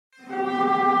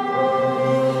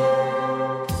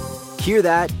Hear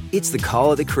that? It's the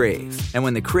call of the Crave. And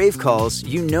when the Crave calls,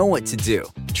 you know what to do.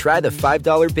 Try the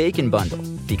 $5 Bacon Bundle,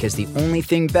 because the only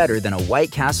thing better than a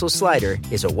White Castle slider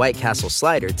is a White Castle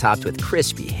slider topped with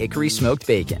crispy hickory smoked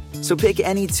bacon. So pick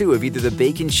any two of either the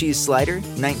Bacon Cheese Slider,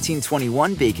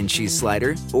 1921 Bacon Cheese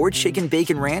Slider, or Chicken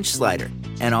Bacon Ranch Slider.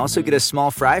 And also get a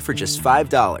small fry for just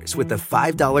 $5 with the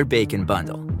 $5 Bacon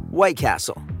Bundle. White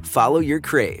Castle. Follow your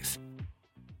Crave.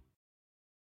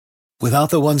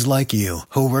 Without the ones like you,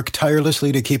 who work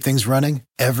tirelessly to keep things running,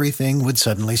 everything would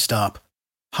suddenly stop.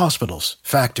 Hospitals,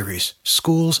 factories,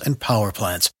 schools, and power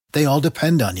plants, they all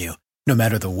depend on you. No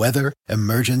matter the weather,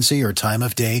 emergency, or time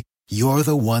of day, you're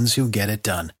the ones who get it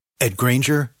done. At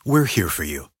Grainger, we're here for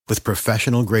you with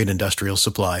professional-grade industrial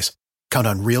supplies. Count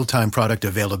on real-time product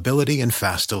availability and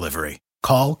fast delivery.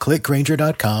 Call, click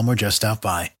Grainger.com, or just stop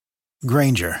by.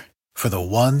 Grainger, for the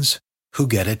ones who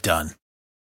get it done.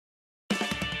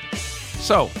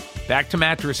 So, back to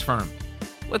Mattress Firm.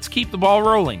 Let's keep the ball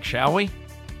rolling, shall we?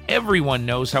 Everyone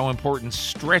knows how important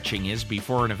stretching is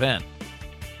before an event.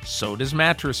 So does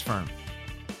Mattress Firm.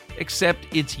 Except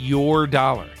it's your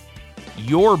dollar.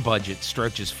 Your budget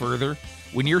stretches further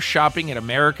when you're shopping at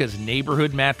America's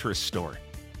neighborhood mattress store.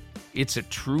 It's a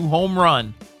true home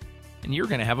run, and you're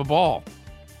going to have a ball.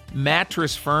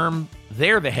 Mattress Firm,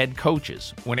 they're the head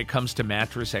coaches when it comes to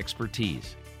mattress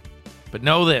expertise. But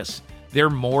know this, they're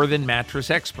more than mattress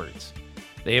experts.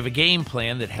 They have a game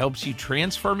plan that helps you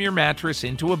transform your mattress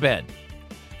into a bed.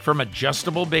 From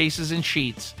adjustable bases and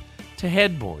sheets to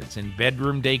headboards and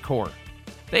bedroom decor,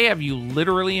 they have you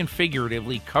literally and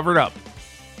figuratively covered up,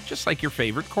 just like your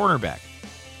favorite cornerback.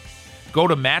 Go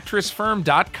to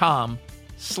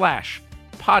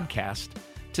mattressfirm.com/podcast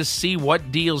to see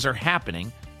what deals are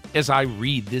happening as I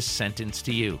read this sentence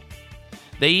to you.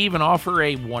 They even offer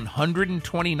a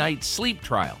 120-night sleep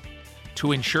trial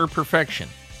to ensure perfection,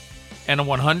 and a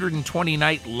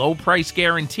 120-night low-price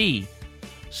guarantee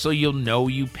so you'll know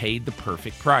you paid the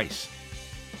perfect price.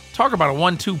 Talk about a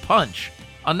 1-2 punch,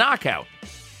 a knockout.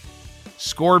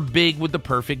 Score big with the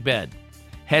perfect bed.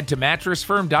 Head to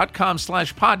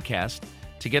mattressfirm.com/podcast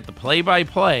to get the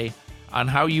play-by-play on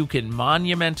how you can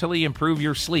monumentally improve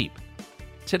your sleep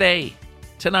today,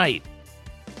 tonight,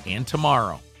 and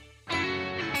tomorrow.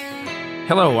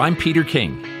 Hello, I'm Peter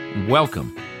King, and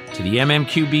welcome to the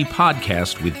MMQB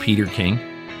podcast with Peter King,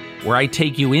 where I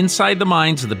take you inside the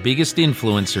minds of the biggest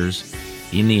influencers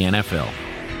in the NFL.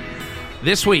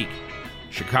 This week,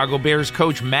 Chicago Bears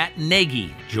coach Matt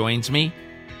Nagy joins me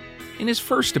in his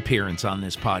first appearance on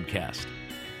this podcast.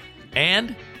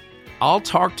 And I'll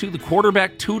talk to the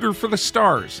quarterback tutor for the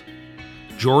Stars,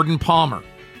 Jordan Palmer,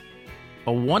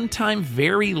 a one-time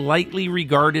very lightly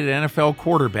regarded NFL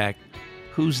quarterback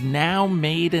who's now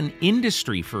made an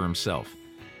industry for himself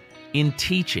in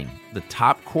teaching the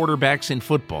top quarterbacks in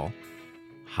football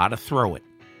how to throw it.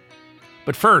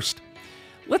 But first,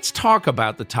 let's talk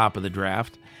about the top of the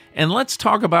draft, and let's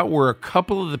talk about where a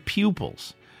couple of the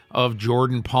pupils of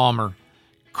Jordan Palmer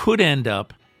could end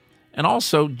up, and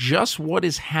also just what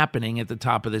is happening at the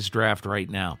top of this draft right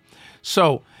now.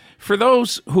 So, for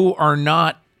those who are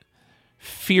not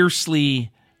fiercely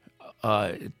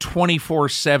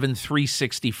 24/7,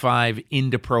 365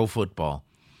 into pro football,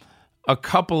 a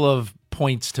couple of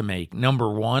points to make. Number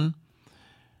one,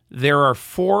 there are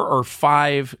 4 or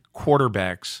 5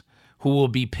 quarterbacks who will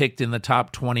be picked in the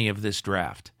top 20 of this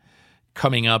draft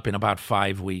coming up in about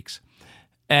 5 weeks.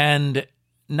 And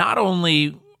not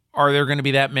only are there going to be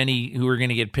that many who are going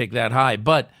to get picked that high,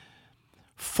 but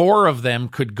 4 of them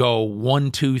could go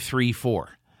 1, 2, 3,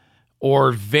 4,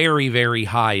 or very, very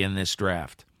high in this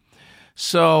draft.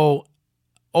 So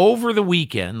over the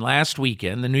weekend, last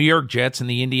weekend, the New York Jets and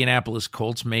the Indianapolis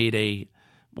Colts made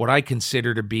what I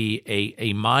consider to be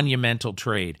a monumental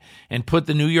trade and put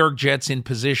the New York Jets in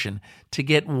position to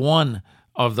get one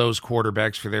of those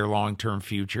quarterbacks for their long-term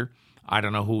future. I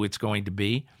don't know who it's going to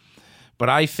be, but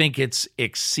I think it's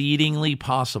exceedingly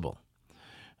possible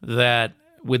that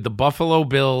with the Buffalo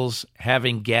Bills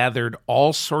having gathered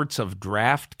all sorts of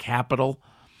draft capital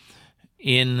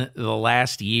in the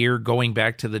last year, going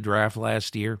back to the draft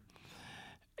last year,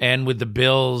 and with the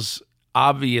Bills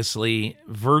obviously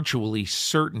virtually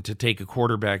certain to take a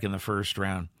quarterback in the first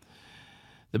round,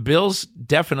 the Bills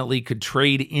definitely could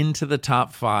trade into the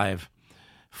top 5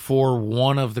 for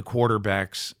one of the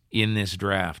quarterbacks in this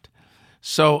draft.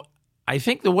 So I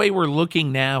think the way we're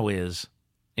looking now is,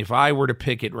 if I were to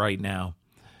pick it right now,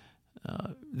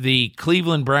 the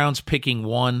Cleveland Browns picking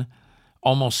 1,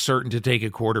 almost certain to take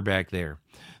a quarterback there.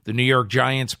 The New York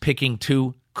Giants picking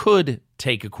 2 could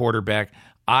take a quarterback.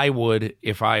 I would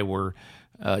if I were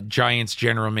Giants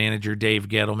general manager Dave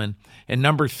Gettleman. And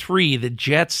number 3, the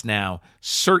Jets now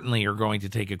certainly are going to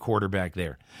take a quarterback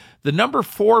there. The number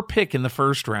 4 pick in the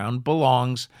first round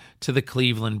belongs to the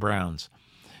Cleveland Browns.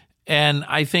 And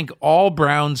I think all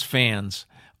Browns fans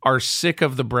are sick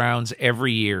of the Browns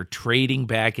every year trading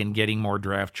back and getting more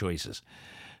draft choices.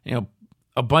 You know,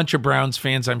 a bunch of Browns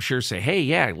fans, I'm sure, say, hey,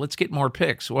 yeah, let's get more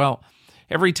picks. Well,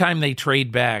 every time they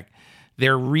trade back,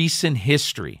 their recent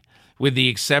history, with the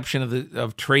exception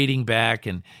of trading back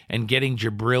and getting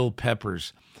Jabril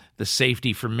Peppers, the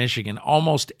safety from Michigan,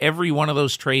 almost every one of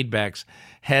those trade backs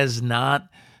has not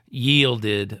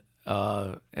yielded,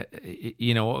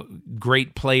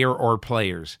 great player or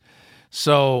players.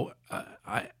 So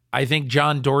I think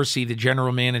John Dorsey, the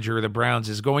general manager of the Browns,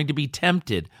 is going to be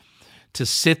tempted to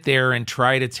sit there and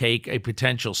try to take a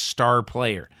potential star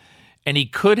player. And he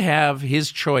could have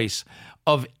his choice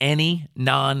of any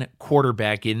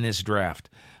non-quarterback in this draft.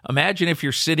 Imagine if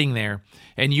you're sitting there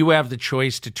and you have the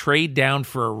choice to trade down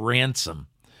for a ransom,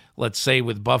 let's say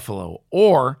with Buffalo,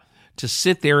 or to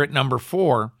sit there at number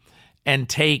 4 and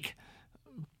pick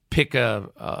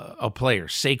a player,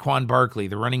 Saquon Barkley,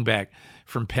 the running back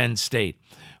from Penn State,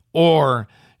 or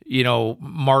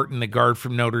Martin, the guard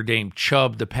from Notre Dame,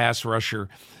 Chubb, the pass rusher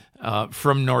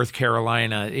from North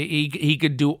Carolina. He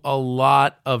could do a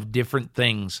lot of different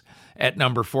things at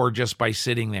number 4 just by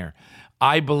sitting there.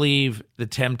 I believe the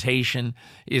temptation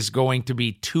is going to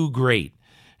be too great,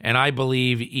 and I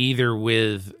believe either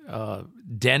with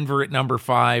Denver at number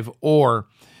 5 or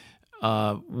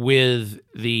with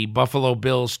the Buffalo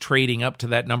Bills trading up to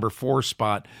that number 4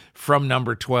 spot from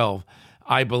number 12,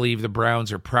 I believe the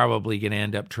Browns are probably going to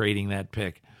end up trading that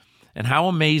pick. And how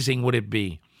amazing would it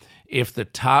be if the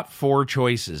top 4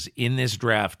 choices in this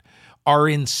draft are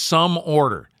in some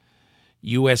order?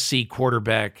 USC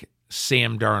quarterback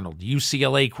Sam Darnold,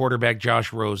 UCLA quarterback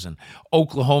Josh Rosen,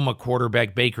 Oklahoma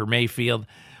quarterback Baker Mayfield,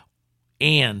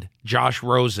 and Josh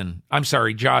Allen,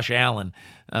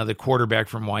 the quarterback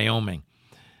from Wyoming.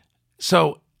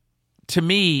 So, to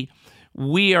me,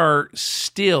 we are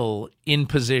still in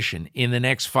position in the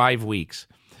next 5 weeks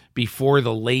before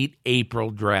the late April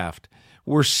draft.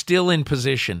 We're still in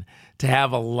position to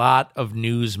have a lot of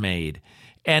news made.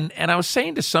 And I was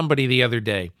saying to somebody the other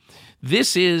day,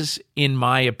 this is, in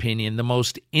my opinion, the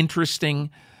most interesting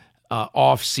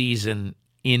offseason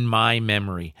in my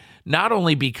memory. Not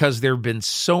only because there have been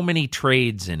so many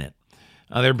trades in it.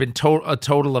 There have been a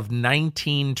total of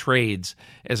 19 trades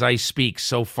as I speak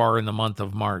so far in the month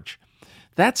of March.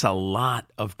 That's a lot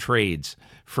of trades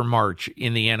for March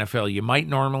in the NFL. You might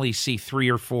normally see 3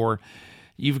 or 4.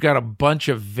 You've got a bunch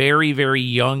of very, very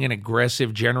young and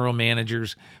aggressive general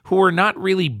managers who are not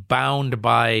really bound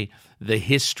by the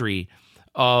history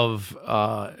of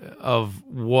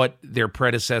what their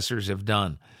predecessors have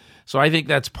done. So I think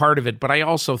that's part of it, but I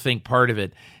also think part of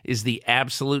it is the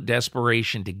absolute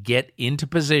desperation to get into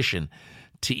position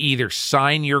to either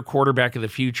sign your quarterback of the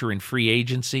future in free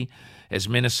agency, as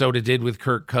Minnesota did with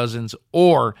Kirk Cousins,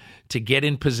 or to get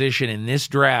in position in this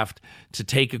draft to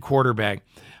take a quarterback.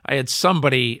 I had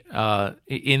somebody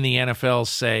in the NFL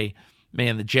say,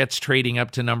 man, the Jets trading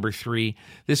up to number 3,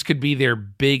 this could be their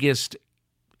biggest,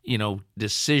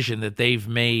 decision that they've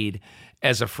made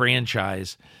as a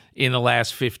franchise in the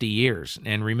last 50 years.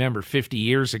 And remember, 50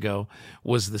 years ago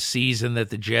was the season that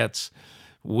the Jets,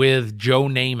 with Joe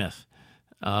Namath,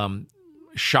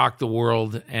 shocked the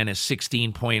world and as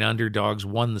 16-point underdogs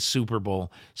won the Super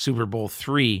Bowl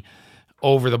III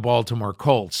over the Baltimore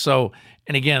Colts. So,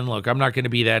 and again, look, I'm not going to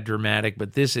be that dramatic,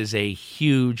 but this is a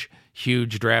huge,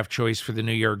 huge draft choice for the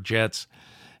New York Jets.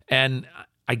 And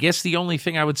I guess the only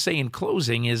thing I would say in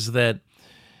closing is that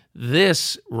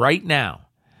this right now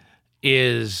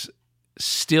is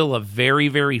still a very,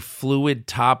 very fluid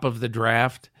top of the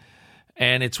draft.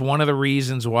 And it's one of the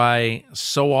reasons why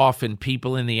so often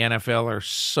people in the NFL are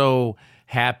so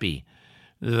happy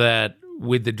that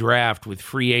with the draft, with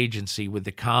free agency, with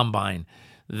the combine,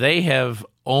 they have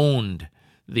owned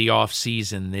the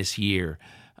offseason this year,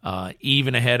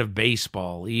 even ahead of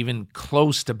baseball, even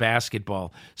close to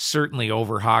basketball, certainly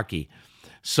over hockey.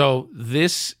 So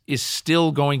this is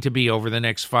still going to be, over the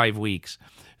next 5 weeks,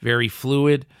 very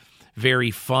fluid, very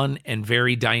fun, and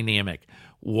very dynamic.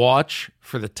 Watch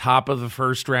for the top of the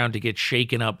first round to get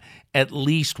shaken up at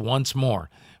least once more,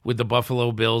 with the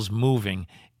Buffalo Bills moving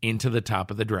into the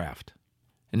top of the draft.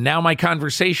 And now my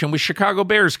conversation with Chicago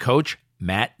Bears coach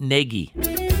Matt Nagy.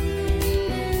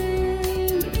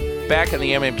 Back on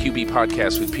the MMQB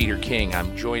podcast with Peter King,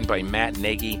 I'm joined by Matt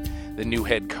Nagy, the new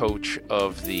head coach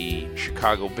of the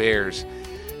Chicago Bears.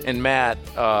 And Matt,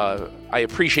 I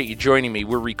appreciate you joining me.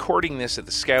 We're recording this at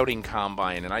the Scouting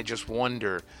Combine, and I just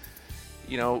wonder,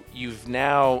 you've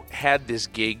now had this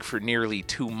gig for nearly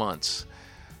 2 months,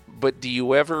 but do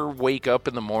you ever wake up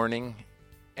in the morning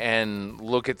and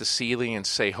look at the ceiling and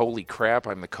say, holy crap,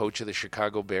 I'm the coach of the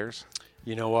Chicago Bears?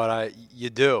 You know what? You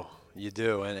do.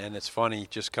 And it's funny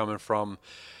just coming from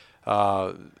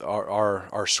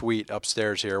our suite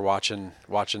upstairs here watching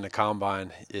the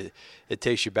Combine. It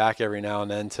takes you back every now and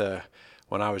then to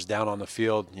when I was down on the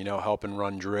field, helping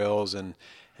run drills and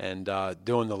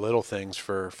doing the little things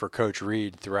for Coach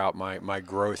Reed throughout my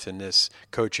growth in this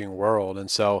coaching world. And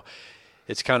so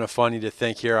it's kind of funny to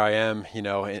think here I am,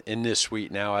 in this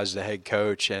suite now as the head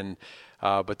coach. And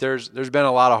but there's been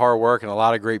a lot of hard work and a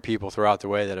lot of great people throughout the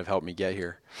way that have helped me get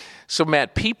here. So,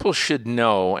 Matt, people should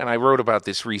know, and I wrote about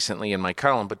this recently in my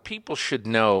column, but people should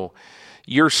know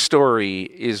your story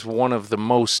is one of the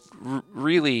most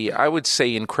really, I would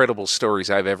say, incredible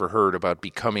stories I've ever heard about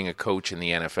becoming a coach in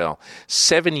the NFL.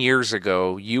 7 years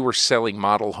ago, you were selling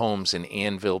model homes in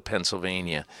Annville,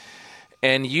 Pennsylvania.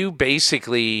 And you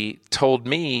basically told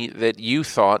me that you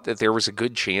thought that there was a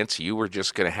good chance you were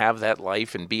just going to have that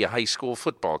life and be a high school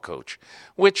football coach,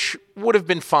 which would have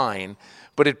been fine,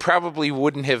 but it probably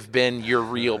wouldn't have been your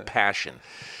real passion.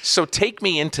 So take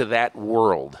me into that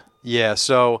world. Yeah,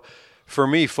 so for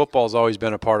me, football's always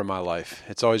been a part of my life.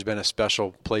 It's always been a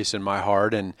special place in my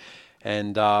heart, and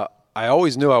I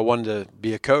always knew I wanted to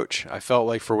be a coach. I felt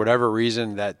like for whatever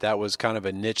reason that was kind of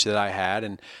a niche that I had,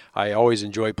 and I always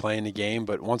enjoyed playing the game.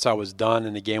 But once I was done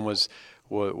and the game was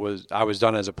I was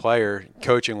done as a player,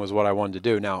 coaching was what I wanted to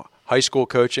do. Now, high school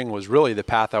coaching was really the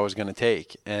path I was going to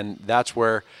take, and that's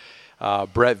where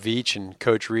Brett Veach and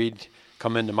Coach Reed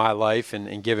come into my life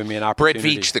and giving me an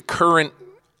opportunity. Brett Veach, the current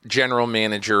general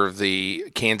manager of the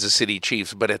Kansas City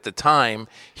Chiefs, but at the time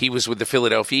he was with the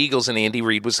Philadelphia Eagles and Andy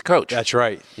Reid was the coach. That's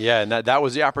right. Yeah, and that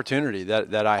was the opportunity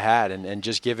that I had, and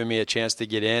just giving me a chance to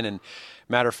get in. And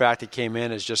matter of fact, it came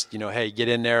in as just, hey, get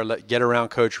in there, get around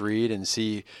Coach Reed and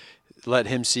let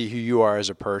him see who you are as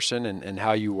a person and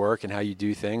how you work and how you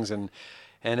do things. And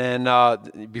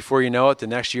then before you know it, the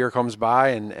next year comes by,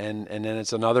 and then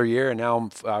it's another year, and now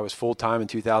I was full-time in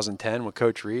 2010 with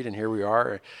Coach Reed, and here we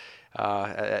are,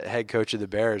 head coach of the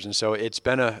Bears. And so it's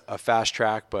been a fast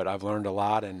track, but I've learned a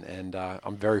lot, and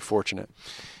I'm very fortunate.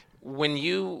 When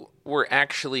you were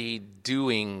actually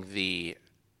doing the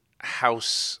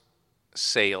house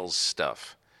sales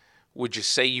stuff, would you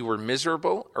say you were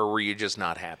miserable, or were you just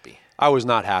not happy? I was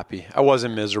not happy. I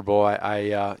wasn't miserable.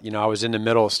 I was in the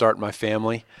middle of starting my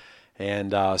family,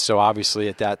 and so obviously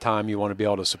at that time you want to be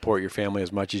able to support your family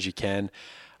as much as you can.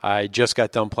 I just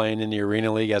got done playing in the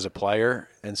Arena League as a player,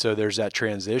 and so there's that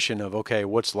transition of, okay,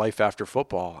 what's life after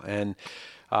football? And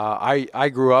I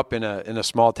grew up in a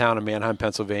small town in Manheim,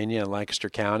 Pennsylvania, in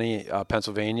Lancaster County,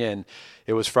 Pennsylvania, and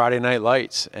it was Friday Night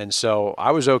Lights. And so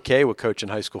I was okay with coaching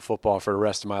high school football for the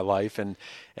rest of my life, and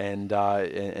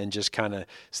just kind of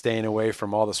staying away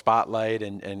from all the spotlight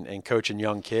and coaching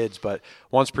young kids. But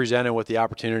once presented with the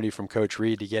opportunity from Coach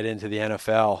Reed to get into the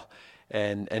NFL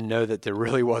and know that there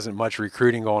really wasn't much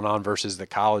recruiting going on versus the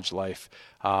college life,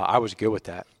 I was good with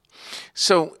that.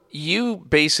 So you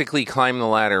basically climbed the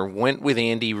ladder, went with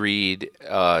Andy Reid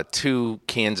to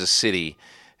Kansas City,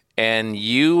 and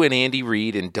you and Andy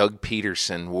Reid and Doug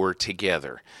Peterson were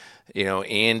together.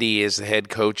 Andy is the head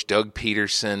coach, Doug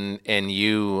Peterson, and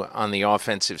you on the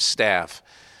offensive staff.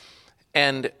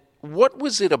 And what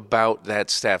was it about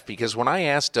that staff? Because when I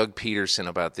asked Doug Peterson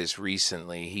about this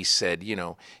recently, he said,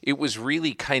 it was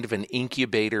really kind of an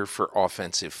incubator for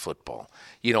offensive football.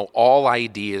 All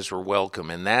ideas were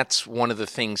welcome, and that's one of the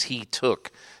things he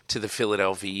took to the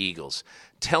Philadelphia Eagles.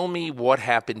 Tell me what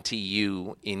happened to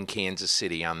you in Kansas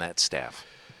City on that staff.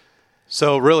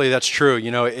 So really, that's true.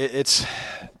 It's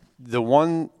the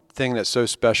one thing that's so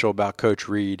special about Coach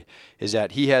Reed is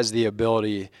that he has the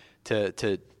ability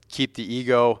to keep the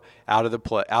ego out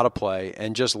of play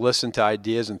and just listen to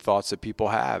ideas and thoughts that people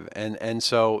have. And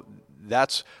so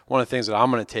that's one of the things that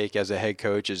I'm going to take as a head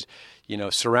coach is,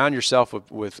 surround yourself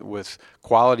with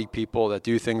quality people that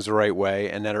do things the right way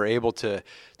and that are able to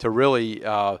really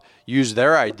use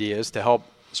their ideas to help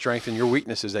strengthen your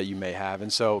weaknesses that you may have.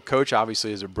 And so Coach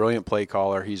obviously is a brilliant play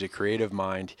caller. He's a creative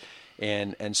mind.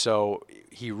 And so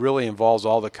he really involves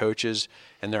all the coaches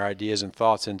and their ideas and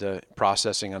thoughts into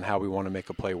processing on how we want to make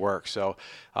a play work. So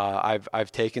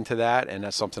I've taken to that, and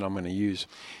that's something I'm going to use.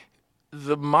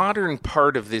 The modern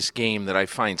part of this game that I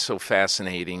find so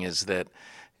fascinating is that,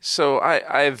 so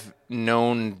I've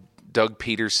known Doug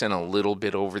Peterson a little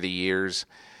bit over the years,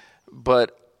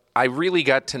 but I really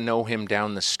got to know him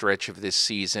down the stretch of this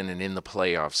season and in the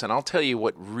playoffs. And I'll tell you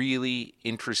what really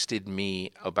interested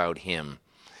me about him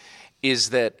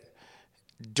is that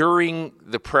during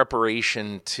the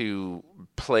preparation to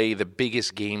play the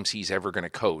biggest games he's ever going to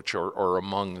coach or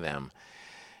among them,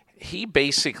 he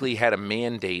basically had a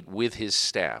mandate with his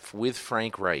staff, with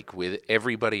Frank Reich, with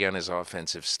everybody on his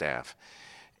offensive staff.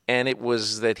 And it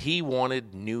was that he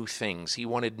wanted new things. He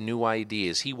wanted new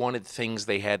ideas. He wanted things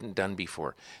they hadn't done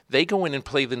before. They go in and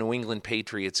play the New England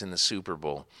Patriots in the Super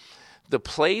Bowl. The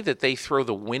play that they throw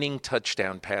the winning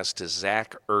touchdown pass to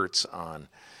Zach Ertz on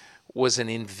was an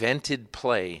invented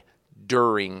play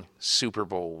during Super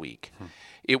Bowl week.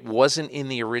 It wasn't in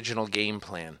the original game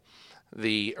plan.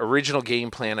 The original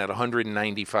game plan had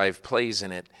 195 plays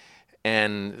in it,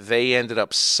 and they ended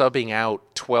up subbing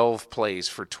out 12 plays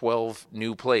for 12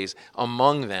 new plays,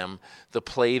 among them the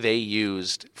play they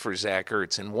used for Zach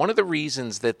Ertz. And one of the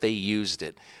reasons that they used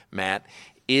it, Matt,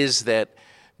 is that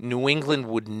New England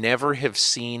would never have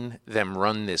seen them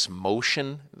run this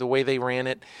motion the way they ran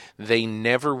it. They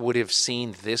never would have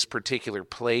seen this particular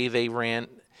play they ran.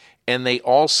 And they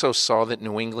also saw that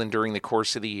New England during the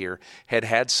course of the year had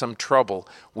had some trouble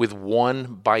with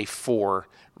 1-by-4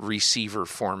 receiver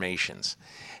formations.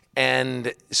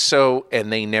 And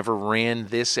they never ran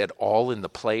this at all in the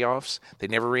playoffs. They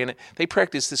never ran it. They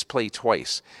practiced this play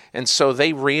twice. And so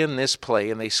they ran this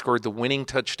play and they scored the winning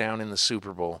touchdown in the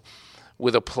Super Bowl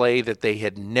with a play that they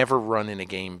had never run in a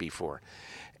game before.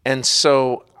 And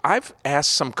so I've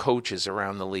asked some coaches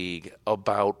around the league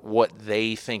about what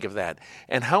they think of that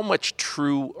and how much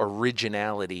true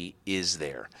originality is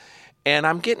there. And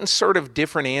I'm getting sort of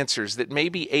different answers that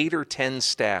maybe 8 or 10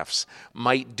 staffs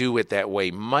might do it that way,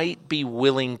 might be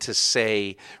willing to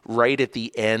say right at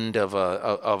the end of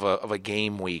a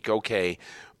game week, okay,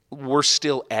 we're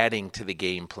still adding to the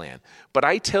game plan. But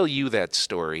I tell you that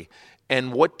story,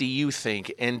 and what do you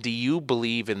think? And do you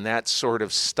believe in that sort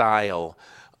of style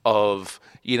of,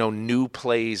 new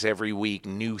plays every week,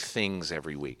 new things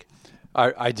every week?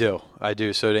 I do.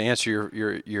 So to answer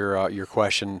your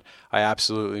question, I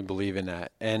absolutely believe in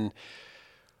that. And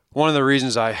one of the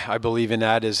reasons I believe in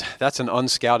that is that's an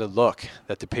unscouted look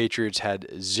that the Patriots had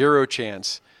zero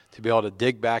chance to be able to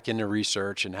dig back into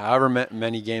research, and however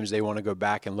many games they want to go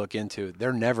back and look into,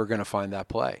 they're never going to find that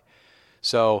play.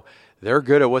 So they're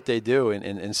good at what they do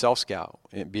in self-scout,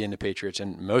 being the Patriots,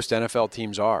 and most NFL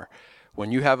teams are.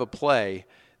 When you have a play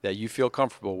that you feel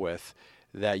comfortable with,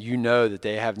 that you know that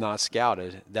they have not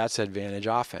scouted, that's advantage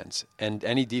offense. And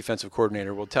any defensive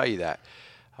coordinator will tell you that.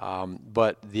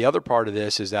 But the other part of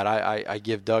this is that I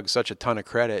give Doug such a ton of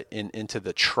credit into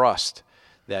the trust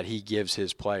that he gives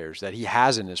his players, that he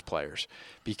has in his players,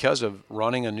 because of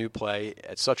running a new play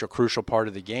at such a crucial part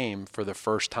of the game for the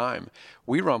first time.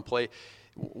 We run play.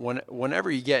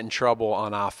 Whenever you get in trouble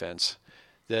on offense,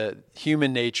 the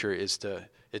human nature is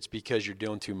it's because you're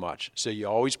doing too much. So you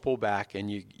always pull back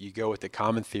and you go with the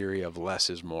common theory of less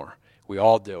is more. We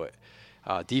all do it.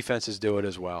 Defenses do it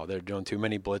as well. They're doing too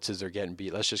many blitzes. They're getting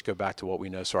beat. Let's just go back to what we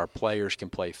know so our players can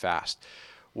play fast.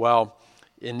 Well,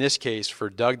 in this case, for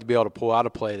Doug to be able to pull out a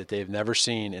play that they've never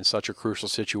seen in such a crucial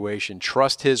situation,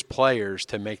 trust his players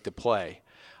to make the play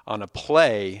on a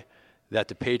play that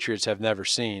the Patriots have never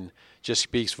seen, just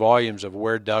speaks volumes of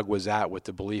where Doug was at with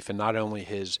the belief in not only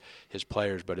his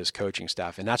players but his coaching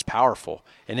staff. And that's powerful.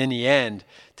 And in the end,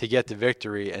 to get the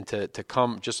victory and to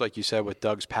come, just like you said, with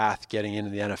Doug's path getting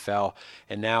into the NFL,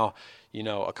 and now,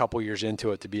 a couple years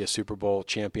into it, to be a Super Bowl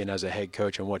champion as a head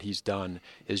coach, and what he's done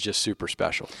is just super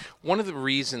special. One of the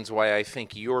reasons why I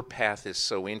think your path is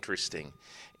so interesting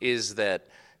is that,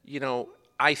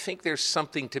 I think there's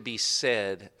something to be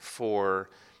said for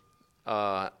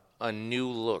a new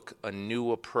look, a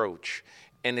new approach.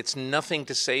 And it's nothing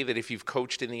to say that if you've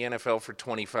coached in the NFL for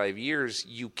 25 years,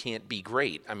 you can't be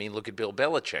great. I mean, look at Bill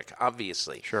Belichick,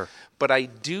 obviously. Sure. But I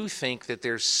do think that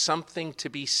there's something to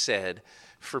be said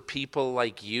for people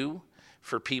like you,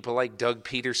 for people like Doug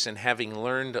Peterson, having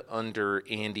learned under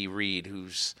Andy Reid,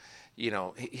 who's,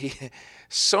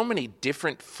 so many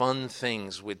different fun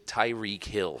things with Tyreek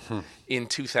Hill in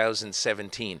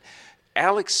 2017.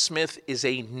 Alex Smith is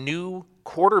a new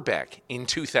quarterback in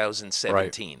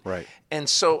 2017. Right. And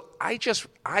so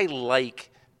I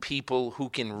like people who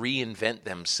can reinvent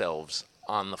themselves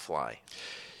on the fly.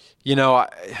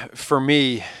 For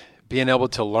me, being able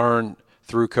to learn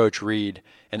through Coach Reid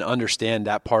and understand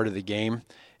that part of the game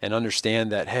and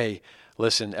understand that, hey,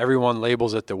 listen, everyone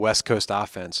labels it the West Coast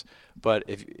offense. But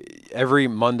if every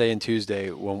Monday and Tuesday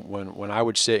when I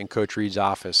would sit in Coach Reid's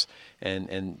office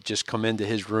and just come into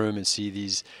his room and see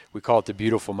these, we call it the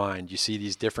beautiful mind. You see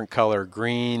these different color,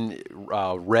 green,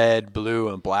 red, blue,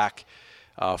 and black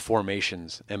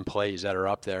formations and plays that are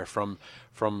up there from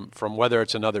whether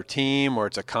it's another team or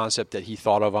it's a concept that he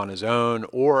thought of on his own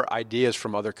or ideas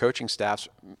from other coaching staffs,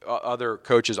 other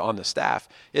coaches on the staff.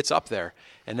 It's up there.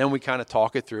 And then we kind of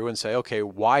talk it through and say, okay,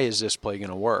 why is this play going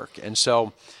to work? And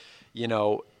so,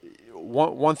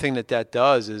 one thing that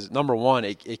does is, number one,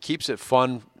 it keeps it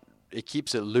fun. It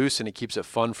keeps it loose and it keeps it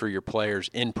fun for your players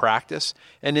in practice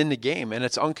and in the game. And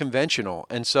it's unconventional.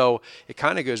 And so it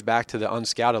kind of goes back to the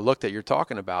unscouted look that you're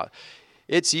talking about.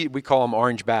 We call them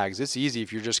orange bags. It's easy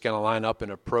if you're just going to line up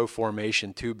in a pro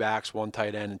formation, 2 backs, 1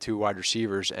 tight end, and 2 wide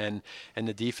receivers, and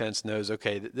the defense knows,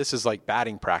 okay, this is like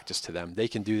batting practice to them. They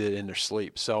can do that in their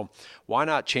sleep. So why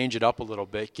not change it up a little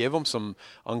bit, give them some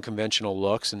unconventional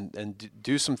looks, and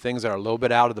do some things that are a little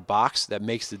bit out of the box that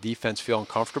makes the defense feel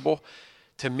uncomfortable?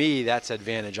 To me, that's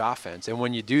advantage offense. And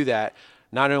when you do that,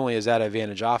 not only is that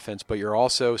advantage offense, but you're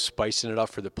also spicing it up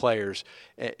for the players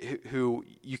who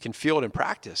you can feel it in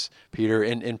practice, Peter.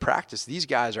 In practice, these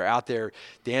guys are out there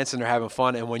dancing, they're having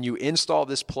fun. And when you install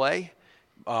this play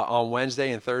on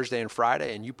Wednesday and Thursday and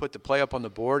Friday and you put the play up on the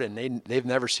board and they've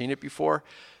never seen it before,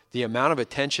 the amount of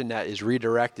attention that is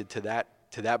redirected to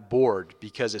that board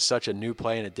because it's such a new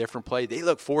play and a different play, they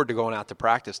look forward to going out to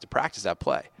practice that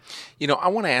play. I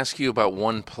want to ask you about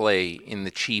one play in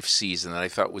the Chiefs season that I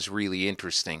thought was really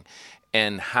interesting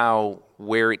and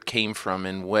where it came from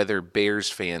and whether Bears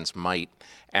fans might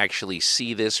actually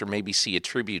see this or maybe see a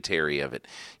tributary of it.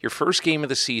 Your first game of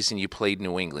the season, you played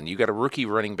New England. You got a rookie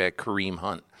running back, Kareem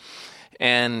Hunt.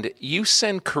 And you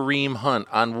send Kareem Hunt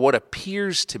on what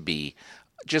appears to be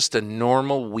just a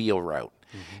normal wheel route.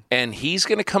 Mm-hmm. And he's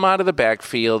going to come out of the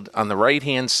backfield on the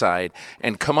right-hand side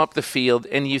and come up the field,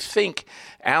 and you think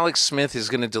Alex Smith is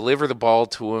going to deliver the ball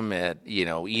to him at,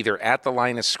 either at the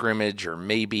line of scrimmage or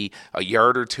maybe a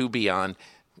yard or two beyond,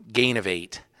 gain of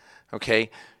 8, okay?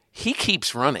 He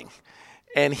keeps running,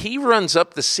 and he runs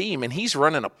up the seam, and he's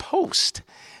running a post.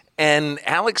 And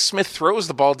Alex Smith throws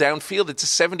the ball downfield. It's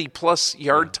a 70-plus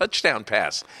yard touchdown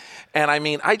pass. And,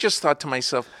 I just thought to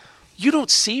myself, you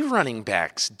don't see running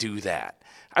backs do that.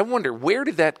 I wonder, where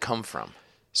did that come from?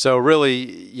 So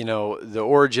really, the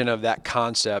origin of that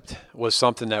concept was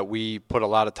something that we put a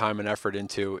lot of time and effort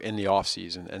into in the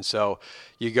offseason. And so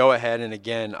you go ahead, and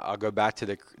again, I'll go back to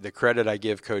the credit I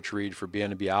give Coach Reid for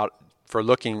for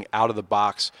looking out of the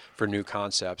box for new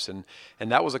concepts. And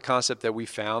that was a concept that we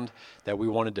found that we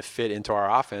wanted to fit into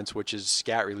our offense, which is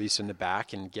scat release in the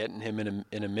back and getting him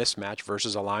in a mismatch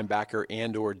versus a linebacker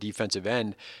and or defensive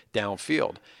end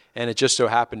downfield. And it just so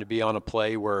happened to be on a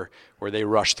play where they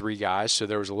rushed 3 guys, so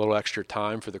there was a little extra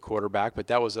time for the quarterback. But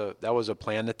that was a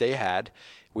plan that they had.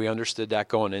 We understood that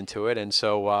going into it, and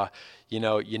so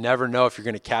you never know if you're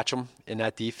going to catch them in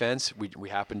that defense. We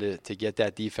happened to get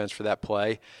that defense for that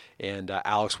play, and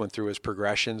Alex went through his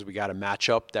progressions. We got a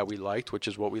matchup that we liked, which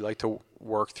is what we like to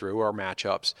work through, our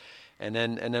matchups, and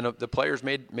then the players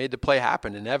made the play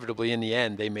happen. Inevitably, in the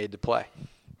end, they made the play.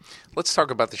 Let's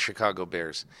talk about the Chicago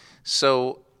Bears.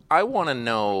 So I want to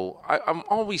know, I'm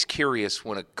always curious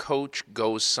when a coach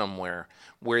goes somewhere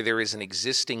where there is an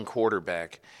existing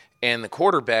quarterback and the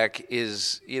quarterback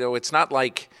is, it's not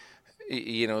like,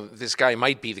 this guy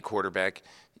might be the quarterback.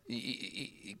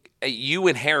 You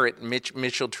inherit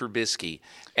Mitchell Trubisky.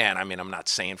 And, I'm not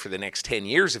saying for the next 10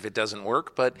 years if it doesn't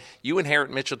work, but you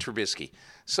inherit Mitchell Trubisky.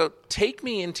 So take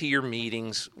me into your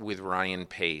meetings with Ryan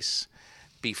Pace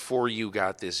before you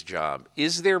got this job.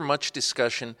 Is there much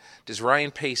discussion? Does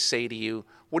Ryan Pace say to you,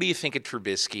 what do you think of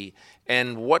Trubisky?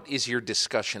 And what is your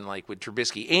discussion like with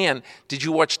Trubisky? And did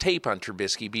you watch tape on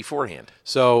Trubisky beforehand?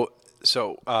 So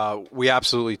we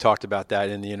absolutely talked about that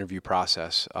in the interview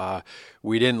process.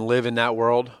 We didn't live in that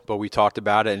world, but we talked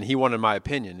about it, and he wanted my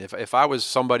opinion. If I was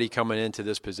somebody coming into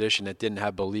this position that didn't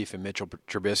have belief in Mitchell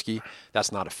Trubisky,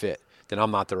 that's not a fit. Then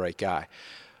I'm not the right guy.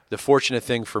 The fortunate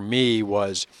thing for me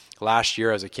was last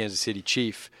year as a Kansas City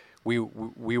Chief, we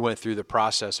went through the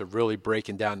process of really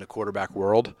breaking down the quarterback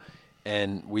world,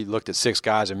 and we looked at 6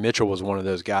 guys, and Mitchell was one of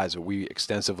those guys that we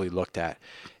extensively looked at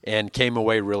and came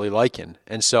away really liking.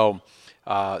 And so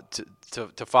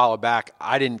to follow back,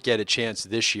 I didn't get a chance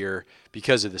this year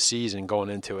because of the season going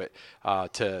into it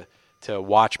to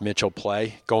watch Mitchell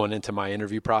play going into my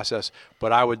interview process,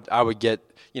 but I would get,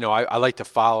 I like to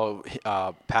follow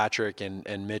Patrick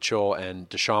and Mitchell and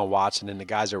Deshaun Watson and the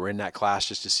guys that were in that class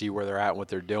just to see where they're at and what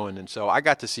they're doing. And so I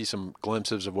got to see some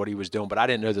glimpses of what he was doing, but I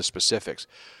didn't know the specifics.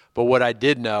 But what I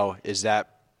did know is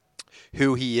that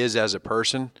who he is as a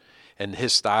person and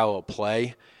his style of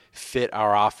play fit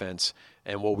our offense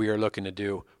and what we are looking to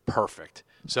do perfect.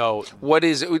 So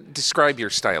describe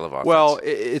your style of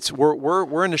offense? Well,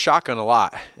 we're in the shotgun a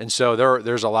lot, and so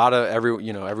there's a lot of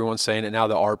everyone's saying it now,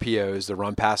 the RPOs, the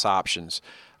run pass options,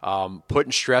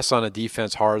 putting stress on a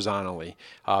defense horizontally,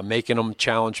 making them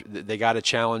challenge. They got to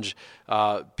challenge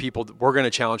people. We're going to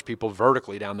challenge people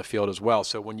vertically down the field as well.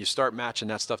 So when you start matching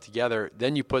that stuff together,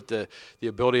 then you put the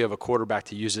ability of a quarterback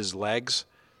to use his legs.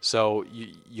 So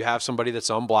you have somebody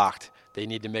that's unblocked. They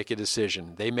need to make a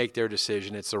decision. They make their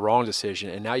decision. It's the wrong decision.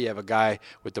 And now you have a guy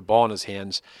with the ball in his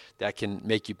hands that can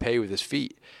make you pay with his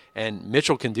feet. And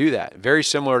Mitchell can do that. Very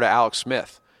similar to Alex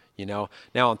Smith, Now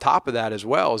on top of that as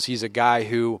well is he's a guy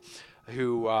who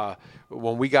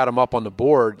when we got him up on the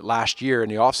board last year in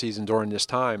the offseason during this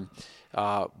time,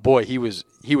 he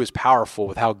was powerful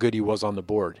with how good he was on the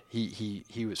board.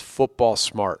 He was football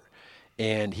smart.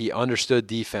 And he understood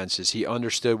defenses. He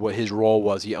understood what his role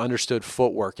was. He understood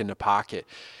footwork in the pocket.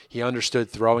 He understood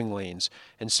throwing lanes.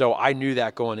 And so I knew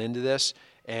that going into this.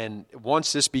 And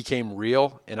once this became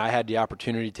real and I had the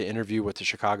opportunity to interview with the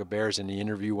Chicago Bears and the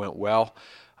interview went well,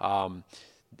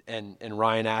 and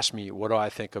Ryan asked me, what do I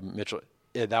think of Mitchell?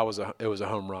 It was a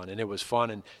home run, and it was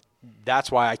fun. And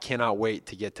that's why I cannot wait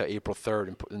to get to April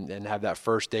 3rd and have that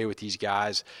first day with these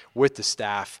guys, with the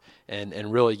staff,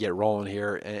 and really get rolling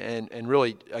here. And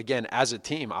really, again, as a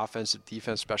team, offensive,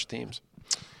 defense, special teams.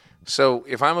 So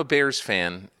if I'm a Bears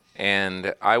fan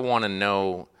and I want to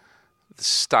know the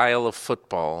style of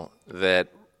football that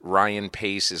Ryan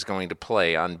Pace is going to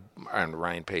play on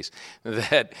Ryan Pace,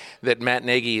 that Matt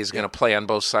Nagy is going to play on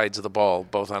both sides of the ball,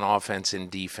 both on offense and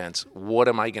defense, what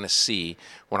am I going to see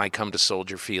when I come to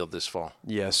Soldier Field this fall?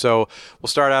 Yeah, so we'll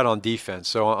start out on defense.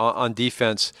 So on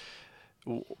defense,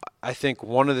 I think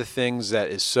one of the things that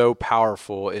is so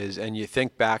powerful is, and you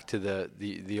think back to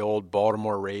the old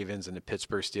Baltimore Ravens and the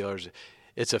Pittsburgh Steelers,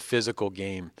 it's a physical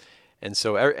game. And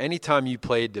so anytime you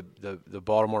played the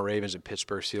Baltimore Ravens and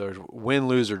Pittsburgh Steelers, win,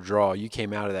 lose, or draw, you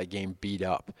came out of that game beat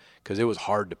up because it was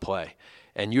hard to play.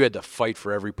 And you had to fight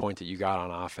for every point that you got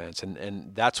on offense.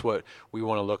 And that's what we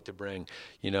want to look to bring.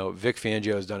 Vic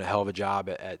Fangio has done a hell of a job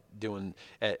at doing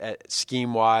at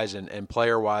scheme-wise and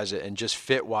player-wise and just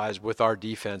fit-wise with our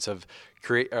defense of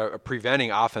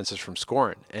preventing offenses from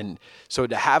scoring. And so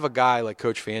to have a guy like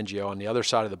Coach Fangio on the other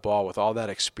side of the ball with all that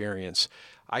experience,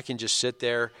 I can just sit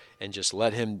there and just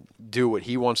let him do what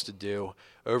he wants to do,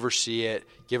 oversee it,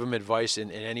 give him advice in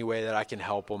any way that I can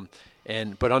help him,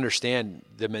 but understand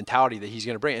the mentality that he's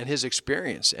going to bring and his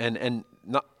experience, and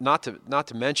not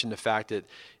to mention the fact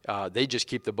that they just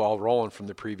keep the ball rolling from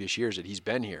the previous years that he's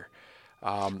been here.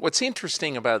 What's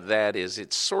interesting about that is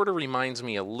it sort of reminds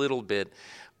me a little bit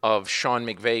of Sean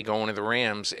McVay going to the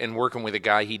Rams and working with a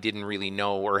guy he didn't really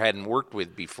know or hadn't worked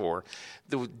with before.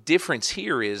 The difference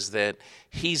here is that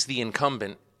he's the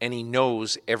incumbent and he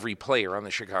knows every player on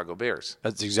the Chicago Bears.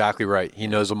 That's exactly right. He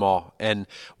knows them all. And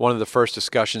one of the first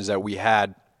discussions that we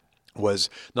had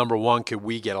was, number one, could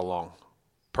we get along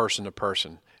person to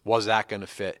person? Was that going to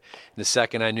fit? And the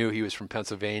second I knew he was from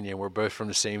Pennsylvania, and we're both from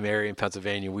the same area in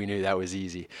Pennsylvania, we knew that was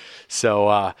easy.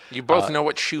 So you both know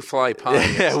what shoe fly pie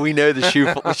is. Yeah, we know the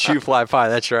shoe fly pie.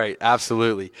 That's right,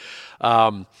 absolutely.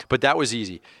 But that was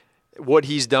easy. What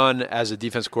he's done as a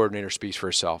defense coordinator speaks for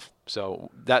itself. So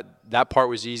that part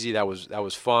was easy. That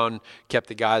was fun. Kept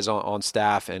the guys on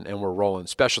staff, and we're rolling.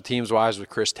 Special teams wise with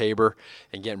Chris Tabor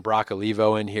and getting Brock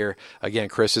Olivo in here. Again,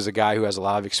 Chris is a guy who has a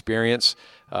lot of experience.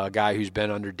 A guy who's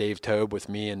been under Dave Tobe with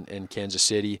me in Kansas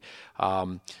City.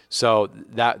 So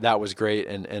that was great.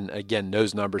 And again,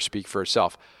 those numbers speak for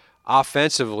itself.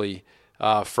 Offensively,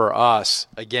 for us,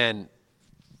 again,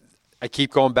 I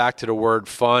keep going back to the word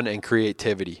fun and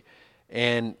creativity.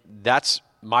 And that's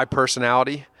my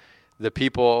personality. The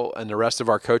people and the rest of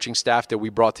our coaching staff that we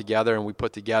brought together and we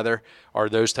put together are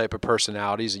those type of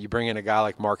personalities. You bring in a guy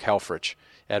like Mark Helfrich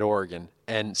at Oregon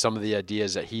and some of the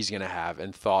ideas that he's going to have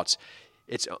and thoughts.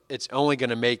 It's only going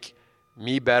to make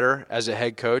me better as a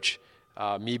head coach,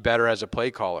 me better as a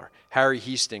play caller. Harry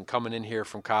Houston coming in here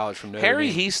from college from Notre Harry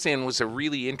Dame. Houston was a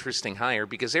really interesting hire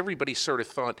because everybody sort of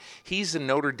thought he's a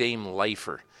Notre Dame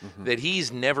lifer, that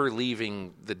he's never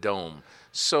leaving the Dome.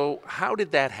 So how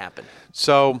did that happen?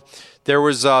 So there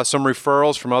was some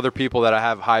referrals from other people that I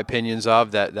have high opinions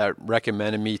of that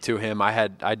recommended me to him. I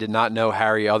did not know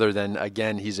Harry other than,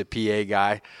 again, he's a PA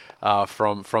guy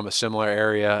from a similar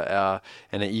area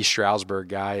and an East Stroudsburg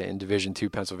guy in Division II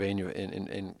Pennsylvania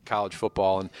in college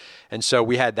football. And so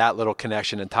we had that little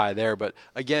connection and tie there. But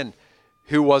again,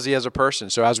 who was he as a person?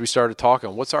 So as we started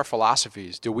talking, what's our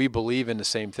philosophies? Do we believe in the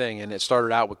same thing? And it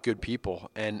started out with good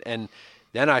people. And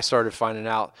then I started finding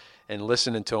out and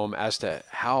listening to him as to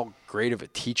how great of a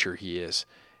teacher he is.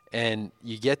 And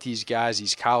you get these guys,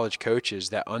 these college coaches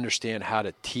that understand how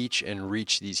to teach and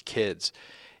reach these kids.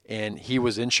 And he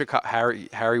was in Chicago.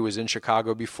 Harry was in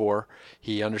Chicago before.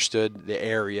 He understood the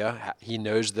area. He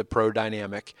knows the pro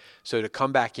dynamic. So to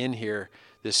come back in here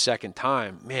this second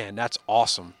time, man, that's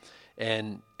awesome.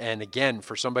 And again,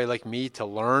 for somebody like me to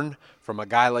learn from a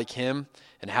guy like him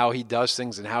and how he does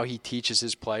things and how he teaches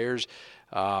his players,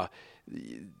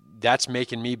 that's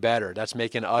making me better. That's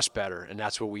making us better, and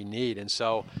that's what we need. And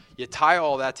so you tie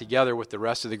all that together with the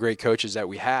rest of the great coaches that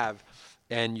we have,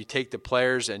 and you take the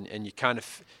players and you kind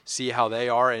of see how they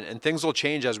are, and things will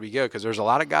change as we go because there's a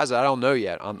lot of guys that I don't know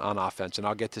yet on offense, and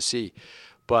I'll get to see.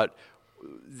 But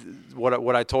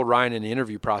what I told Ryan in the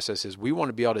interview process is we want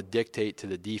to be able to dictate to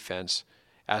the defense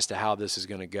as to how this is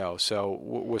going to go. So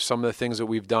with some of the things that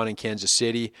we've done in Kansas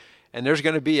City, and there's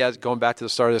going to be, as going back to the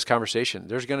start of this conversation,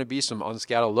 there's going to be some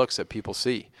unscattered looks that people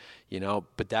see,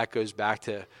 but that goes back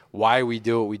to why we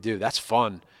do what we do. That's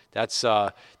fun. That's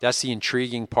the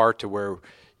intriguing part to where,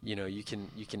 you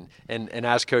can, and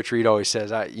as Coach Reed always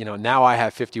says, now I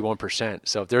have 51%.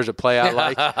 So if there's a play I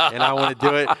like and I want to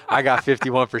do it, I got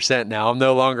 51% now. I'm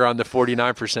no longer on the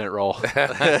 49% roll.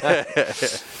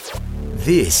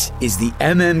 This is the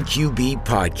MMQB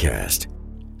Podcast.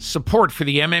 Support for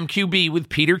the MMQB with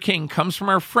Peter King comes from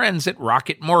our friends at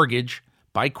Rocket Mortgage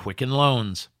by Quicken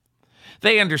Loans.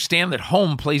 They understand that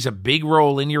home plays a big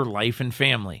role in your life and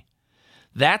family.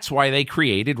 That's why they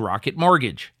created Rocket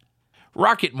Mortgage.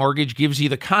 Rocket Mortgage gives you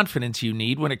the confidence you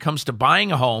need when it comes to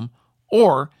buying a home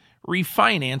or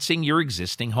refinancing your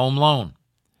existing home loan.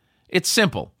 It's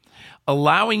simple,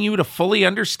 allowing you to fully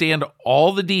understand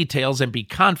all the details and be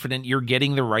confident you're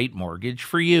getting the right mortgage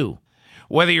for you.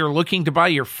 Whether you're looking to buy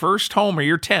your first home or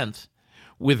your 10th,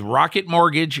 with Rocket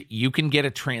Mortgage, you can get a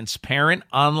transparent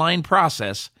online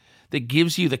process that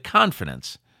gives you the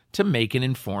confidence to make an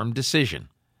informed decision.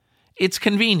 It's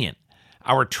convenient.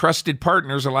 Our trusted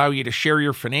partners allow you to share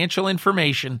your financial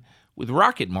information with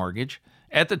Rocket Mortgage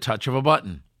at the touch of a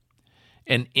button.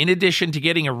 And in addition to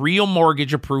getting a real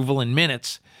mortgage approval in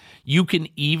minutes, you can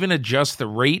even adjust the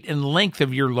rate and length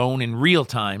of your loan in real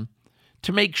time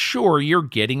to make sure you're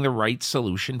getting the right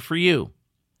solution for you.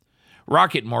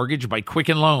 Rocket Mortgage by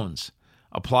Quicken Loans.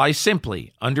 Apply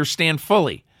simply, understand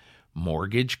fully,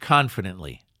 mortgage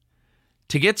confidently.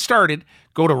 To get started,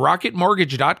 go to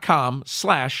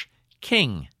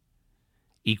rocketmortgage.com/king.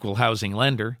 Equal housing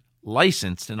lender,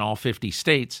 licensed in all 50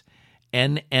 states,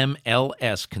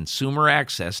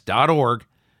 NMLSconsumeraccess.org,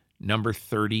 number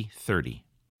 3030.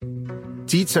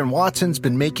 Dietz & Watson's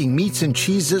been making meats and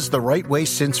cheeses the right way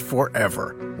since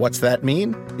forever. What's that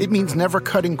mean? It means never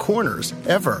cutting corners,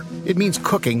 ever. It means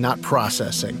cooking, not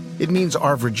processing. It means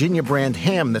our Virginia brand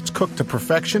ham that's cooked to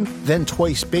perfection, then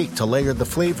twice baked to layer the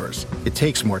flavors. It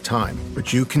takes more time,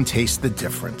 but you can taste the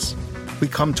difference. We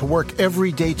come to work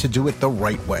every day to do it the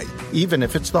right way, even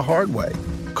if it's the hard way.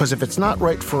 Because if it's not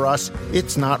right for us,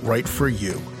 it's not right for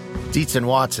you. Dietz &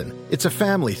 Watson, it's a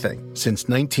family thing since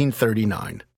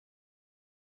 1939.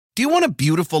 Do you want a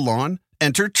beautiful lawn?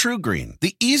 Enter TruGreen,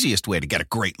 the easiest way to get a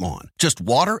great lawn. Just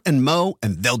water and mow,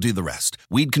 and they'll do the rest.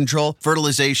 Weed control,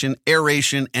 fertilization,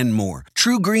 aeration, and more.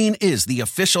 TruGreen is the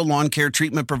official lawn care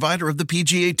treatment provider of the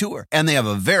PGA Tour, and they have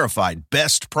a verified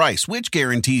best price, which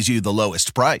guarantees you the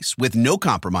lowest price with no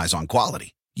compromise on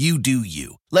quality. You do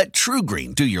you. Let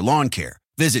TruGreen do your lawn care.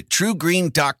 Visit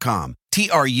TruGreen.com,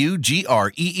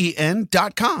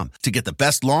 TruGreen.com, to get the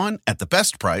best lawn at the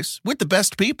best price with the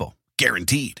best people.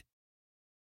 Guaranteed.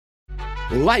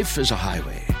 Life is a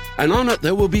highway, and on it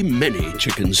there will be many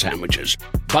chicken sandwiches.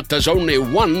 But there's only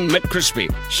one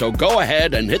McCrispy. So go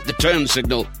ahead and hit the turn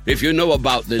signal if you know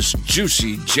about this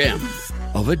juicy gem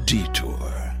of a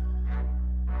detour.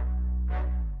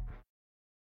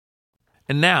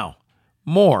 And now,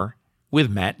 more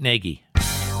with Matt Nagy.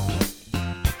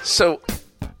 So,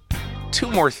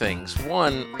 two more things.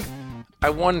 One, I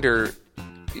wonder,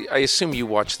 I assume you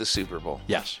watched the Super Bowl.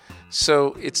 Yes.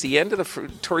 So it's the end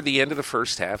of toward the end of the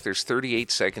first half. There's 38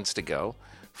 seconds to go.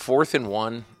 4th and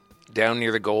 1, down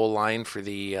near the goal line for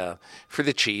the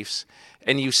Chiefs,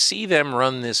 and you see them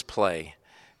run this play,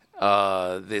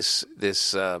 this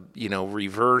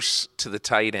reverse to the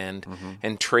tight end,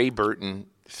 and Trey Burton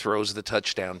throws the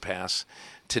touchdown pass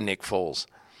to Nick Foles.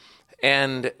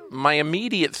 And my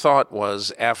immediate thought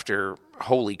was, after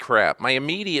holy crap,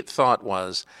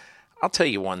 I'll tell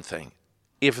you one thing.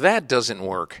 If that doesn't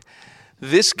work,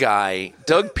 this guy,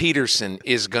 Doug Peterson,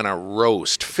 is going to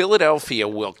roast. Philadelphia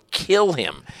will kill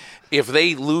him if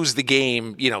they lose the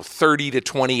game,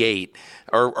 30-28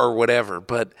 or whatever.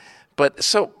 But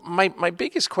so my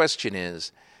biggest question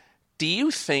is, do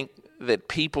you think that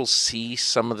people see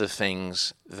some of the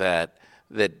things that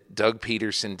Doug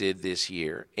Peterson did this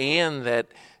year and that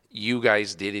you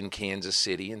guys did in Kansas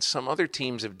City and some other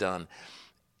teams have done?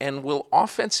 And will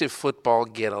offensive football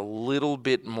get a little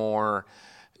bit more,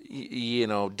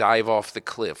 dive off the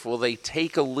cliff? Will they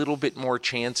take a little bit more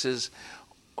chances?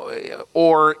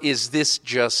 Or was this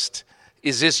just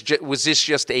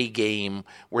a game?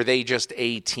 Were they just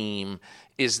a team?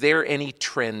 Is there any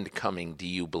trend coming, do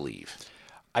you believe?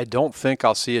 I don't think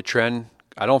I'll see a trend.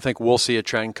 I don't think we'll see a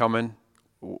trend coming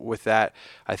with that.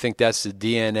 I think that's the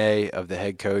DNA of the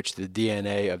head coach, the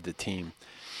DNA of the team.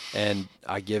 And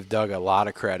I give Doug a lot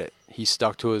of credit. He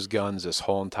stuck to his guns this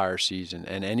whole entire season.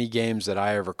 And any games that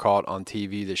I ever caught on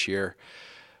TV this year,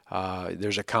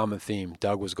 there's a common theme.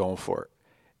 Doug was going for it.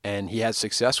 And he had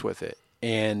success with it.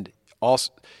 And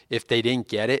also, if they didn't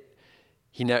get it,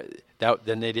 then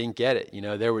they didn't get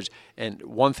it. And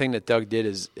one thing that Doug did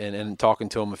is, and talking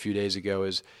to him a few days ago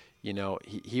is,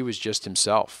 he was just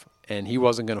himself. And he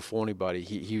wasn't going to fool anybody.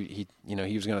 He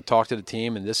was going to talk to the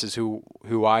team, and this is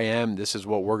who I am. This is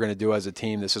what we're going to do as a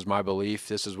team. This is my belief.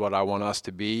 This is what I want us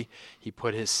to be. He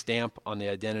put his stamp on the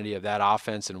identity of that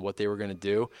offense and what they were going to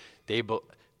do. They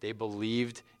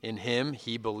believed in him.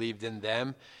 He believed in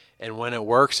them. And when it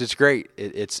works, it's great.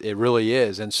 It really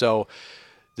is. And so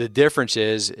the difference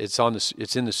is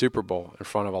it's in the Super Bowl in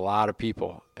front of a lot of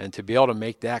people, and to be able to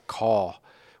make that call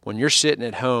when you're sitting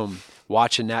at home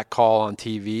watching that call on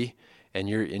TV. And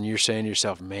you're saying to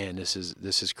yourself, man, this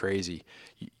is crazy.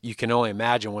 You can only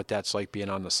imagine what that's like being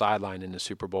on the sideline in the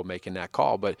Super Bowl making that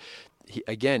call. But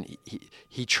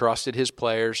he trusted his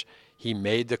players. He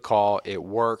made the call. It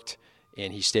worked,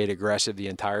 and he stayed aggressive the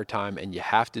entire time. And you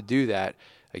have to do that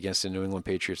against the New England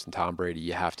Patriots and Tom Brady.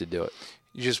 You have to do it.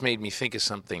 You just made me think of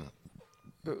something.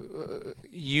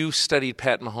 You studied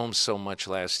Pat Mahomes so much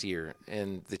last year,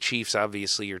 and the Chiefs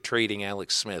obviously are trading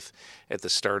Alex Smith at the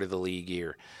start of the league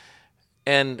year.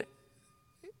 And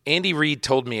Andy Reid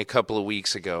told me a couple of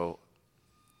weeks ago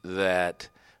that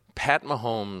Pat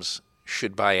Mahomes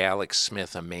should buy Alex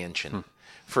Smith a mansion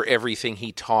for everything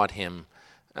he taught him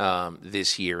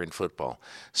this year in football.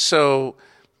 So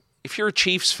if you're a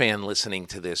Chiefs fan listening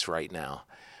to this right now,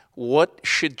 what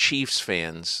should Chiefs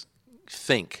fans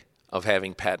think of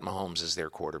having Pat Mahomes as their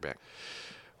quarterback?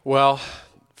 Well,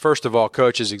 first of all,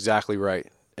 Coach is exactly right.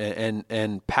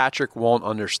 And Patrick won't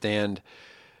understand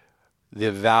the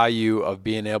value of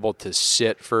being able to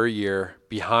sit for a year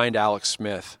behind Alex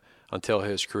Smith until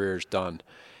his career is done.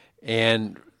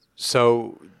 And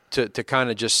so to kind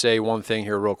of just say one thing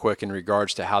here real quick in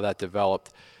regards to how that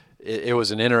developed, it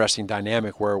was an interesting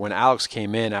dynamic where when Alex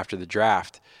came in after the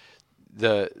draft,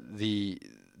 the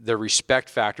respect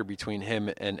factor between him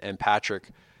and Patrick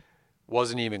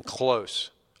wasn't even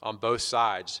close on both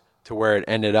sides to where it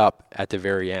ended up at the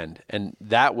very end. And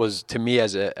that was, to me,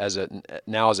 as a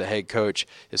head coach,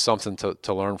 is something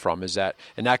to learn from.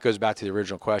 And that goes back to the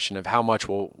original question of how much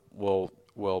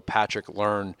will Patrick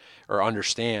learn or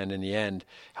understand in the end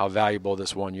how valuable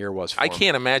this 1 year was for him. I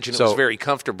can't imagine it was very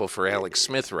comfortable for Alex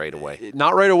Smith right away.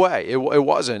 Not right away. It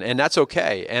wasn't, and that's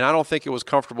okay. And I don't think it was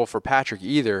comfortable for Patrick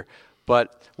either.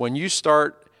 But when you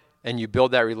start and you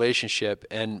build that relationship,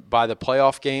 and by the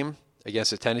playoff game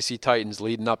against the Tennessee Titans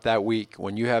leading up that week,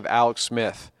 when you have Alex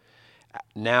Smith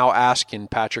now asking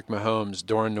Patrick Mahomes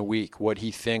during the week what he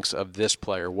thinks of this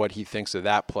player, what he thinks of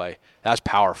that play, that's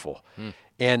powerful.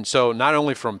 And so not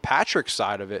only from Patrick's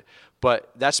side of it,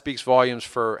 but that speaks volumes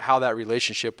for how that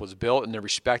relationship was built and the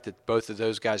respect that both of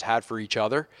those guys had for each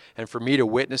other. And for me to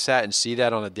witness that and see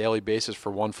that on a daily basis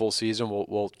for one full season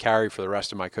will carry for the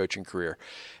rest of my coaching career.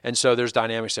 And so there's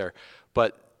dynamics there.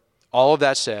 But all of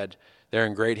that said, they're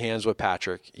in great hands with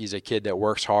Patrick. He's a kid that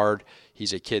works hard.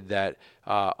 He's a kid that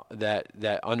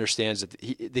understands that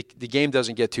the game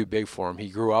doesn't get too big for him. He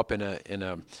grew up in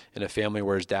a family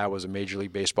where his dad was a Major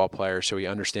League Baseball player, so he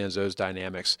understands those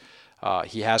dynamics.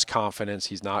 He has confidence.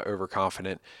 He's not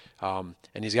overconfident, and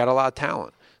he's got a lot of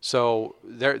talent. So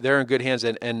they're in good hands.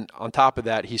 And on top of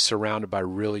that, he's surrounded by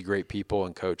really great people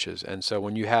and coaches. And so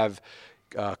when you have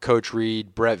Coach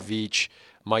Reed, Brett Veach,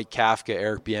 Mike Kafka,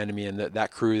 Eric Bieniemy, and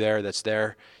that crew that's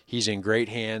there, he's in great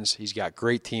hands. He's got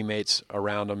great teammates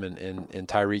around him, and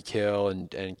Tyreek Hill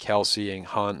and Kelsey and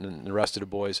Hunt and the rest of the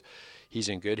boys. He's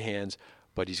in good hands,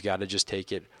 but he's got to just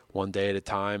take it one day at a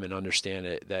time and understand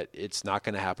that it's not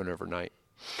going to happen overnight.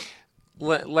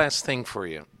 Last thing for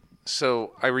you.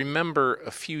 So I remember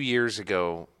a few years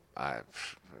ago,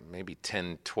 maybe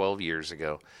 10, 12 years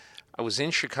ago, I was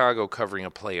in Chicago covering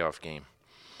a playoff game.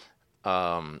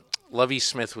 Lovie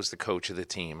Smith was the coach of the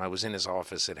team. I was in his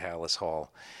office at Halas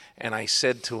Hall, and I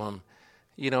said to him,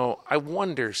 I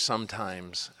wonder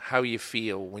sometimes how you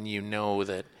feel when you know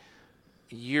that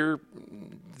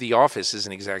the office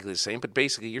isn't exactly the same, but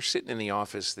basically you're sitting in the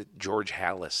office that George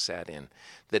Halas sat in,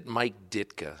 that Mike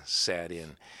Ditka sat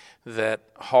in, that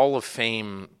Hall of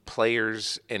Fame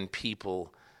players and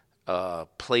people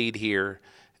played here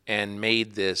and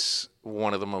made this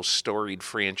one of the most storied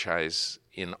franchise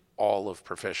in all of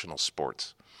professional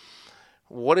sports.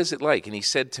 What is it like? And he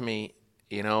said to me,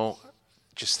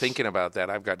 just thinking about that,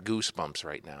 I've got goosebumps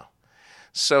right now.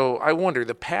 So I wonder,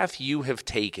 the path you have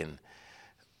taken,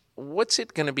 what's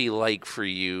it going to be like for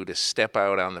you to step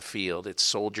out on the field at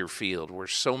Soldier Field, where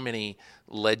so many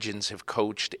legends have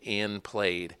coached and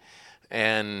played,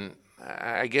 and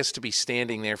I guess to be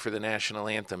standing there for the national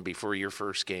anthem before your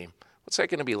first game? What's that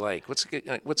going to be like? What's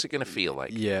it going to feel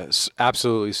like? Yeah, it's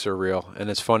absolutely surreal.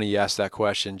 And it's funny you asked that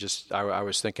question. I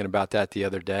was thinking about that the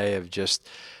other day, of just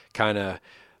kind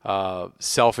of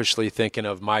selfishly thinking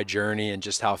of my journey and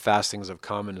just how fast things have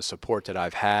come and the support that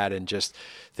I've had, and just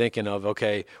thinking of,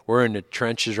 okay, we're in the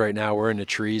trenches right now. We're in the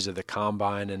trees of the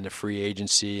combine and the free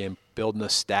agency and building a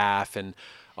staff and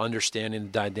understanding the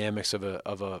dynamics of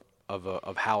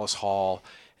Halas Hall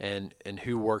and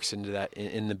who works into that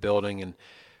in the building.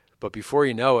 But before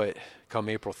you know it, come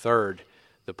April 3rd,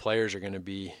 the players are going to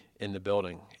be in the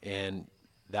building, and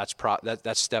that's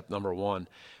step number one.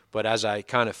 But as I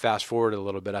kind of fast forward a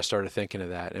little bit, I started thinking of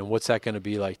that, and what's that going to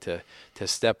be like to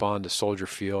step onto Soldier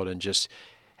Field and just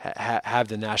have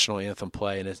the national anthem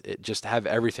play, and it just have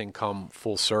everything come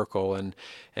full circle,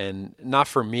 and not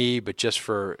for me, but just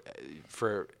for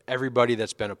everybody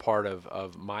that's been a part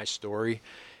of my story.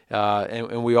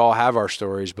 And we all have our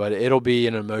stories, but it'll be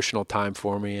an emotional time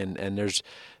for me, and there's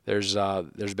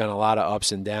been a lot of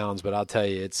ups and downs, but I'll tell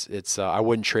you, it's I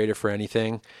wouldn't trade it for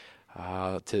anything.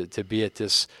 To be at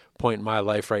this point in my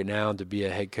life right now, and to be a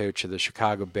head coach of the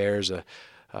Chicago Bears,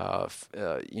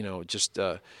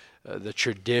 the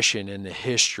tradition and the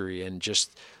history and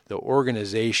just the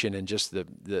organization and just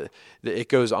the it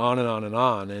goes on and on and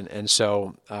on. And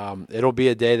so it'll be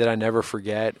a day that I never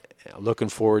forget. Looking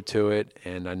forward to it,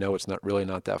 and I know it's not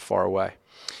that far away.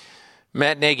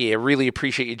 Matt Nagy, I really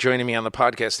appreciate you joining me on the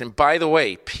podcast. And by the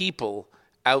way, people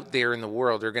out there in the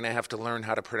world are going to have to learn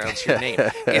how to pronounce your name.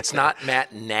 It's not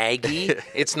Matt Nagy.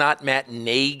 It's not Matt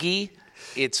Nagy.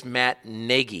 It's Matt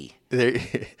Nagy.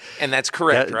 And that's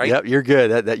correct, right? Yep, you're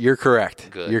good. That you're correct.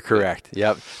 Good. You're correct.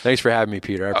 Yep. Thanks for having me,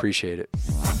 Peter. I appreciate it.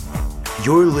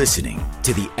 You're listening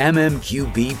to the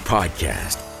MMQB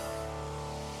podcast.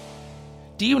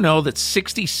 Do you know that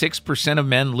 66% of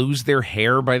men lose their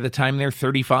hair by the time they're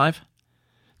 35?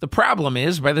 The problem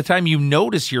is, by the time you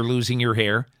notice you're losing your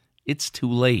hair, it's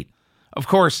too late. Of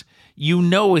course, you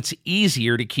know it's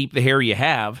easier to keep the hair you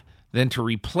have than to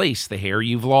replace the hair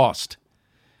you've lost.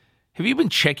 Have you been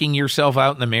checking yourself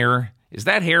out in the mirror? Is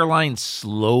that hairline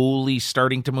slowly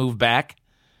starting to move back?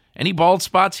 Any bald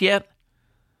spots yet?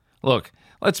 Look,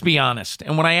 let's be honest,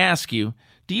 and when I ask you,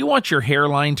 do you want your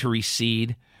hairline to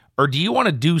recede, or do you want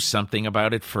to do something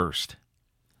about it first?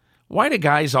 Why do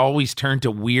guys always turn to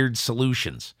weird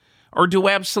solutions, or do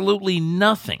absolutely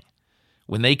nothing,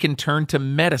 when they can turn to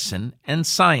medicine and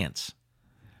science?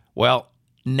 Well,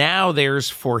 now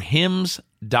there's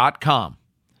forhims.com,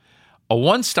 a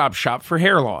one-stop shop for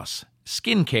hair loss,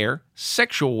 skincare,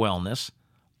 sexual wellness,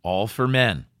 all for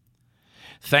men.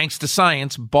 Thanks to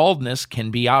science, baldness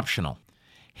can be optional.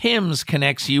 Hims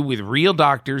connects you with real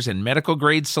doctors and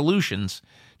medical-grade solutions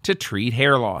to treat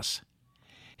hair loss.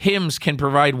 Hims can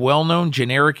provide well-known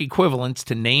generic equivalents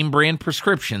to name-brand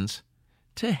prescriptions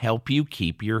to help you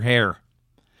keep your hair.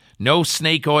 No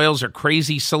snake oils or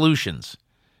crazy solutions.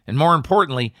 And more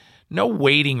importantly, no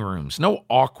waiting rooms, no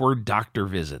awkward doctor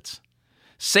visits.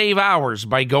 Save hours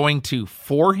by going to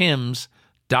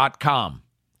forhims.com.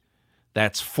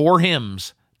 That's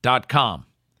forhims.com.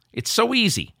 It's so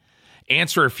easy.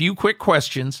 Answer a few quick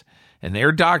questions, and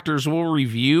their doctors will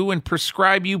review and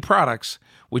prescribe you products,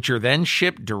 which are then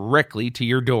shipped directly to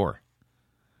your door.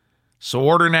 So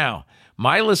order now.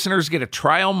 My listeners get a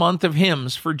trial month of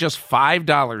Hims for just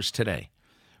 $5 today.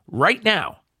 Right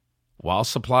now, while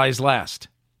supplies last.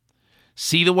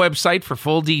 See the website for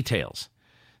full details.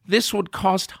 This would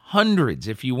cost hundreds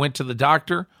if you went to the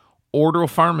doctor or to a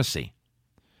pharmacy.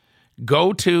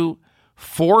 Go to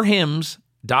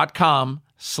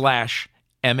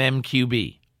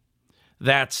forhims.com/MMQB.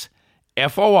 That's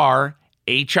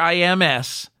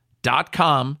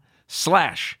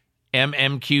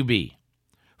forhims.com/MMQB.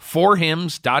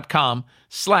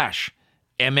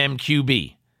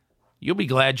 forhims.com/MMQB. You'll be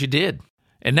glad you did.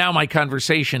 And now my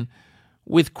conversation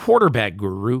with quarterback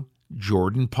guru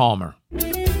Jordan Palmer.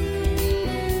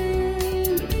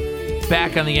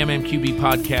 Back on the MMQB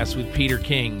podcast with Peter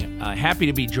King. Happy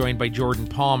to be joined by Jordan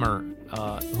Palmer,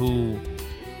 who,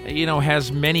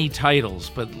 has many titles,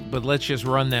 but let's just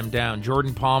run them down.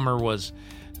 Jordan Palmer was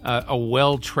a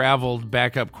well-traveled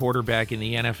backup quarterback in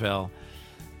the NFL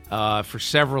for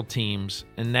several teams,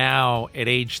 and now at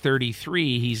age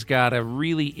 33, he's got a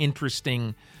really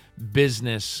interesting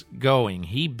business going.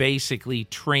 He basically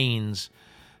trains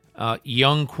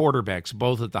young quarterbacks,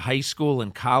 both at the high school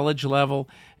and college level,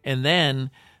 and then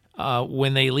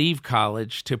when they leave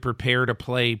college to prepare to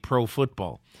play pro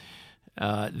football.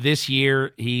 This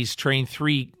year, he's trained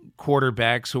 3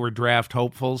 quarterbacks who are draft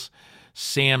hopefuls: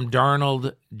 Sam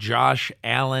Darnold, Josh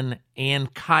Allen,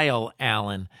 and Kyle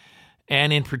Allen.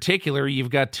 And in particular, you've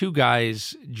got 2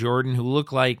 guys, Jordan, who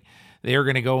look like they're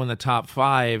going to go in the top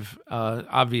 5,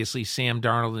 obviously Sam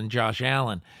Darnold and Josh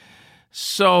Allen.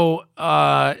 So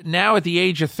now at the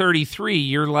age of 33,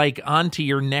 you're like on to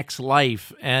your next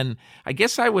life. And I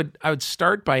guess I would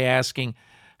start by asking,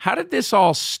 how did this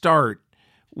all start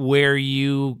where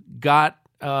you got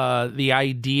the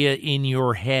idea in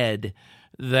your head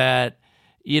that,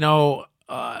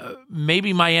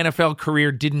 maybe my NFL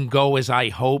career didn't go as I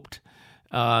hoped.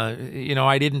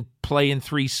 I didn't play in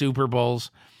 3 Super Bowls,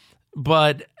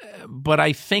 but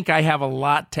I think I have a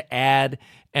lot to add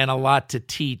and a lot to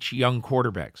teach young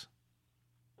quarterbacks.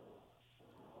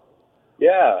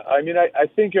 Yeah, I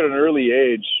think at an early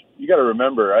age, you got to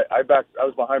remember, I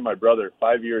was behind my brother,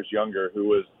 5 years younger, who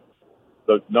was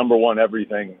the number one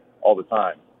everything all the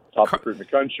time. Top recruit in the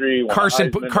country.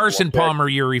 Carson Palmer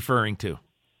you're referring to.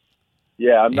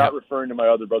 Yeah, I'm not referring to my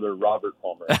other brother, Robert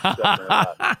Palmer. Definitely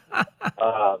not.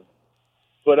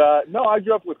 No, I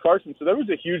grew up with Carson, so there was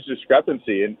a huge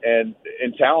discrepancy in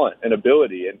talent and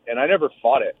ability, and I never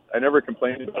fought it. I never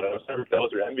complained about it. I was never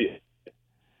jealous or envious.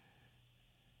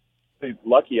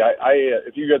 Lucky,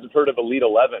 if you guys have heard of Elite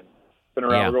 11, it's been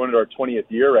around. We're going into our 20th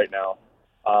year right now.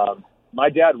 My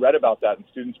dad read about that in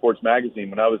Student Sports Magazine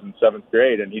when I was in 7th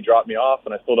grade, and he dropped me off,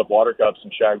 and I filled up water cups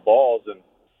and shagged balls, and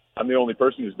I'm the only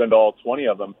person who's been to all 20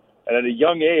 of them. And at a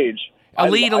young age,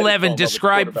 Elite 11,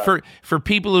 describe for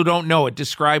people who don't know it,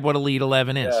 describe what Elite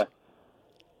 11 is. Yeah.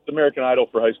 It's American Idol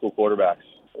for high school quarterbacks.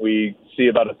 We see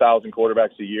about 1,000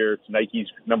 quarterbacks a year. It's Nike's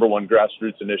 #1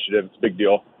 grassroots initiative. It's a big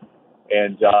deal.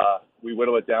 And we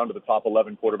whittle it down to the top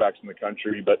 11 quarterbacks in the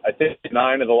country. But I think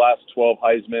 9 of the last 12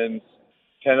 Heismans,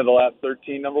 10 of the last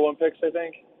 13 #1 picks, I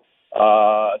think.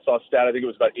 I saw a stat, I think it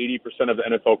was about 80% of the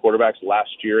NFL quarterbacks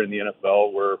last year in the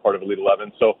NFL were part of Elite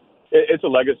 11. So it's a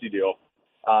legacy deal.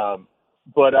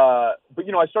 But I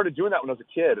started doing that when I was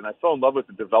a kid, and I fell in love with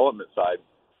the development side.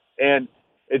 And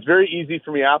it's very easy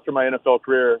for me after my NFL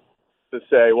career to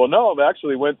say, well, no, it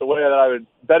actually went the way that I would,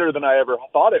 better than I ever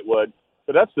thought it would.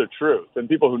 But that's the truth, and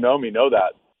people who know me know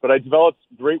that. But I developed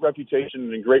great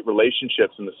reputation and great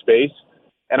relationships in the space,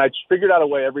 and I figured out a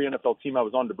way every NFL team I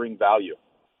was on to bring value.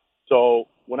 So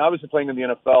when I was playing in the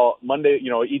NFL, Monday,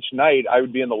 each night I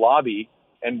would be in the lobby,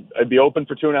 and I'd be open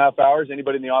for 2.5 hours.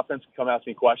 Anybody in the offense could come ask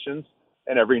me questions,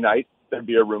 and every night there'd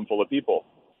be a room full of people.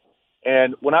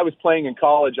 And when I was playing in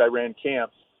college, I ran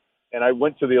camps, and I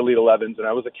went to the Elite 11s, and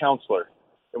I was a counselor.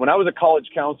 And when I was a college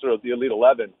counselor at the Elite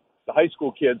 11, the high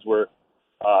school kids were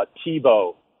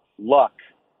Tebow, Luck,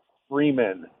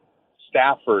 Freeman,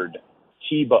 Stafford,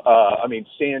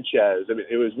 Sanchez.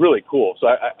 It was really cool. So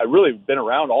I really been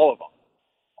around all of them.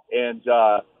 And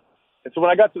so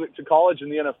when I got to college in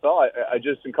the NFL,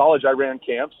 in college I ran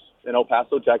camps in El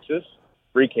Paso, Texas,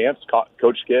 free camps,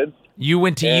 coached kids. You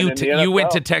went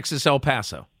to Texas, El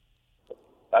Paso.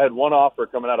 I had one offer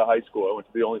coming out of high school. I went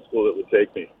to the only school that would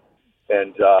take me,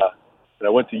 and I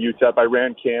went to UTEP. I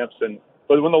ran camps,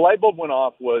 but when the light bulb went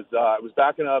off was I was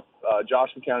backing up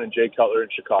Josh McCown and Jay Cutler in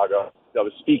Chicago. I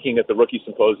was speaking at the rookie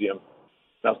symposium,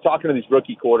 and I was talking to these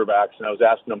rookie quarterbacks, and I was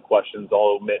asking them questions,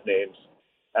 all omit names,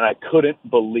 and I couldn't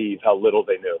believe how little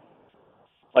they knew.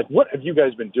 Like, what have you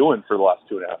guys been doing for the last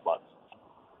 2.5 months?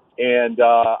 And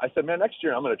I said, man, next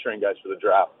year I'm going to train guys for the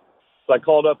draft. So I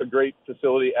called up a great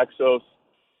facility, Exos,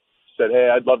 said,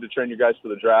 hey, I'd love to train you guys for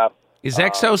the draft. Is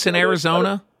Exos in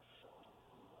Arizona?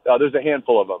 There's a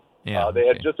handful of them. Yeah, they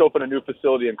had just opened a new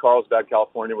facility in Carlsbad,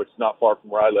 California, which is not far from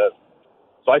where I live.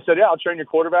 So I said, yeah, I'll train your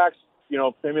quarterbacks.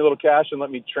 Pay me a little cash and let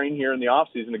me train here in the off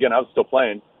season. Again, I was still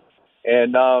playing.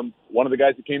 And one of the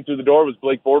guys that came through the door was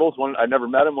Blake Bortles. I never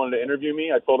met him, wanted to interview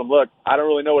me. I told him, look, I don't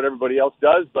really know what everybody else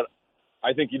does, but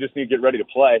I think you just need to get ready to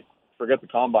play. Forget the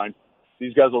combine.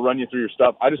 These guys will run you through your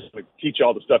stuff. I just want to teach you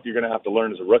all the stuff you're going to have to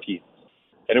learn as a rookie.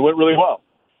 And it went really well.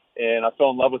 And I fell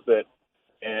in love with it.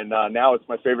 And now it's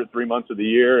my favorite 3 months of the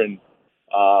year. And,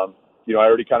 I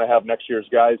already kind of have next year's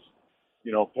guys,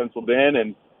 penciled in.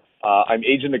 And I'm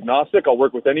agent agnostic. I'll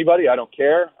work with anybody. I don't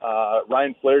care.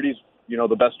 Ryan Flaherty's,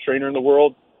 the best trainer in the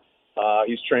world.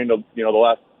 He's trained, the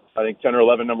last, I think, 10 or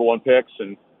 11 number one picks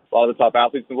and a lot of the top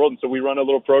athletes in the world. And so we run a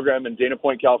little program in Dana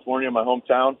Point, California, my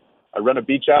hometown. I run a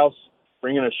beach house,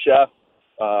 bring in a chef.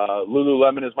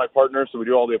 Lululemon is my partner, so we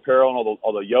do all the apparel and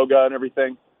all the yoga and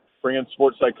everything. Bring in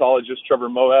sports psychologist Trevor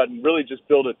Moad and really just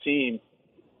build a team,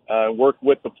 work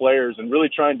with the players and really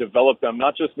try and develop them,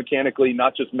 not just mechanically,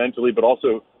 not just mentally, but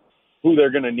also who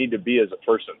they're going to need to be as a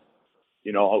person.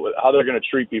 How they're going to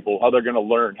treat people, how they're going to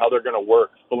learn, how they're going to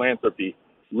work, philanthropy,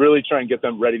 really try and get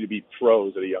them ready to be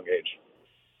pros at a young age.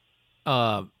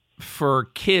 For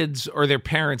kids or their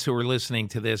parents who are listening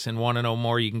to this and want to know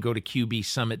more, you can go to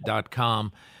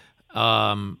qbsummit.com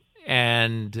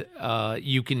and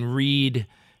you can read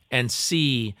and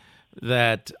see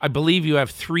that I believe you have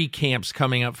 3 camps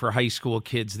coming up for high school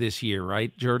kids this year,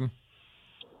 right, Jordan?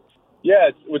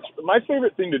 Yeah, my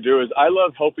favorite thing to do is I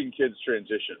love helping kids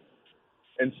transition.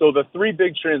 And so the 3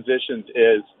 big transitions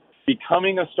is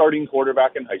becoming a starting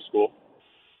quarterback in high school,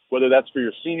 whether that's for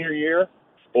your senior year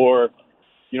or,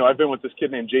 I've been with this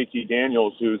kid named JT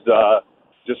Daniels, who's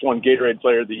just won Gatorade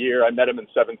Player of the Year. I met him in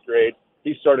 7th grade.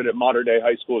 He started at Mater Dei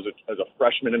High School as a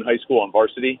freshman in high school on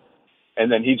varsity.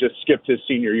 And then he just skipped his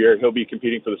senior year. He'll be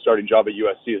competing for the starting job at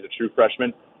USC as a true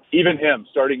freshman. Even him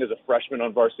starting as a freshman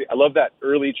on varsity. I love that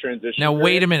early transition. Now,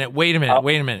 wait a minute.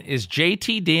 Is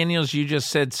JT Daniels, you just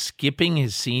said, skipping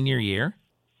his senior year?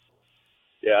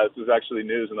 Yeah, this is actually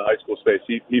news in the high school space.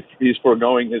 He's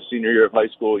foregoing his senior year of high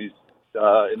school.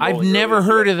 I've never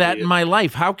heard of that in my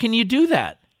life. How can you do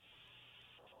that?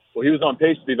 Well, he was on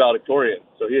pace to be valedictorian,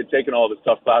 so he had taken all of his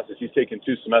tough classes. He's taken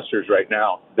 2 semesters right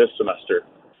now, this semester,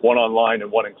 1 online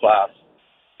and 1 in class.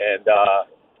 And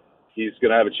he's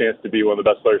going to have a chance to be one of the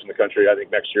best players in the country, I think,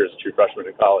 next year as a true freshman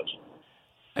in college.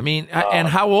 I mean, and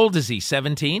how old is he,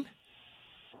 17?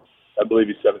 I believe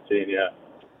he's 17, yeah.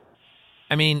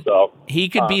 I mean, he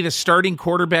could be the starting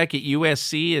quarterback at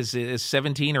USC as a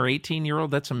 17 or 18-year-old.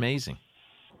 That's amazing.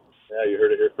 Yeah, you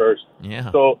heard it here first.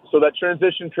 Yeah. So that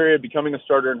transition period, becoming a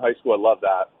starter in high school, I love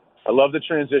that. I love the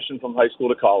transition from high school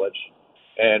to college.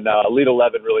 And Elite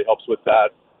 11 really helps with that.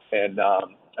 And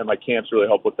my camps really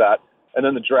help with that. And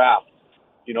then the draft.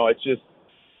 It's just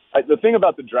the thing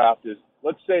about the draft is,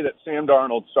 let's say that Sam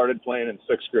Darnold started playing in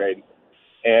 6th grade,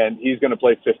 and he's going to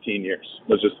play 15 years.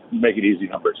 Let's just make it easy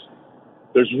numbers.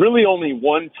 There's really only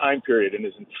one time period in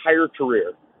his entire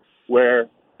career where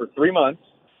for 3 months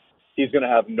he's going to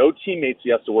have no teammates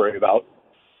he has to worry about,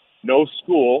 no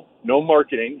school, no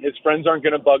marketing. His friends aren't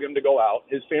going to bug him to go out.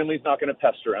 His family's not going to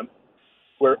pester him,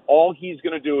 where all he's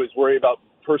going to do is worry about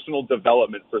personal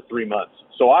development for 3 months.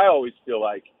 So I always feel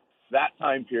like that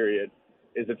time period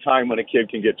is a time when a kid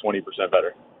can get 20%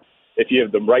 better. If you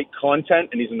have the right content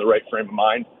and he's in the right frame of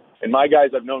mind. And my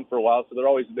guys I've known for a while, so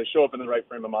they show up in the right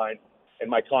frame of mind. And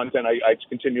my content, I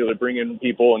continually bring in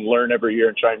people and learn every year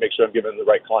and try and make sure I'm giving them the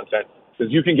right content.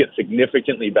 Because you can get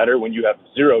significantly better when you have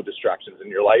 0 distractions in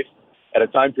your life at a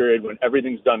time period when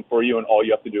everything's done for you and all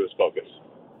you have to do is focus.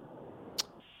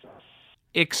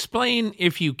 Explain,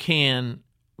 if you can,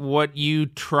 what you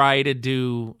try to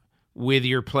do with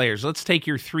your players. Let's take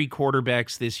your 3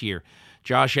 quarterbacks this year,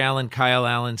 Josh Allen, Kyle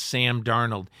Allen, Sam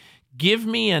Darnold. Give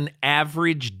me an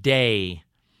average day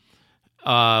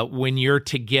when you're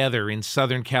together in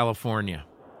Southern California.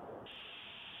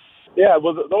 Yeah,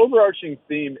 well, the overarching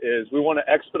theme is we want to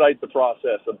expedite the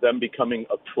process of them becoming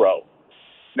a pro.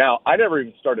 Now, I never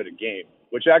even started a game,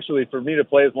 which actually, for me to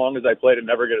play as long as I played and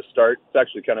never get a start, it's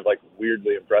actually kind of like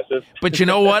weirdly impressive. But you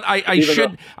know what?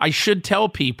 I should tell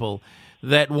people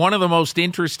that one of the most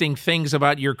interesting things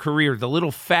about your career, the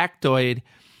little factoid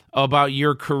about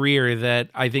your career that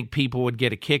I think people would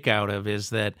get a kick out of, is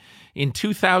that in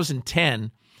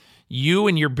 2010, you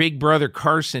and your big brother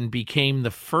Carson became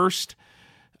the first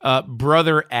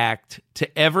brother act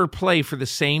to ever play for the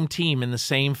same team in the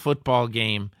same football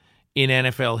game in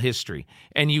NFL history.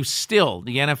 And the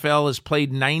NFL has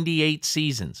played 98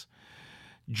 seasons.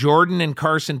 Jordan and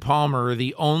Carson Palmer are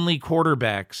the only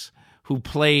quarterbacks who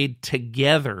played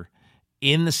together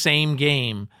in the same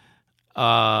game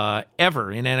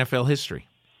ever in NFL history.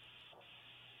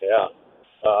 Yeah,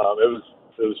 it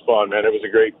was fun, man. It was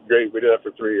a great. We did that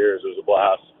for 3 years. It was a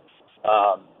blast.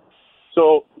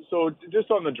 So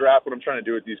just on the draft, what I'm trying to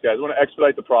do with these guys, I want to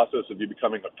expedite the process of you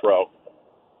becoming a pro,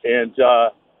 and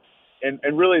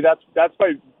really that's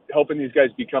by helping these guys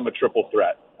become a triple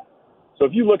threat. So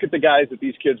if you look at the guys that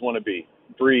these kids want to be,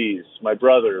 Breeze, my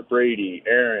brother, Brady,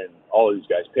 Aaron, all of these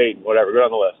guys, Peyton, whatever, go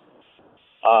down the list.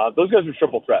 Those guys are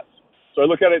triple threats. So I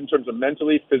look at it in terms of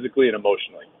mentally, physically, and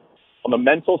emotionally. On the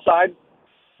mental side,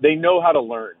 they know how to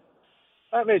learn.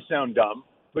 That may sound dumb,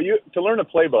 but to learn a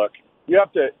playbook, you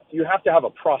have to have a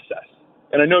process.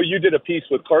 And I know you did a piece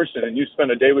with Carson, and you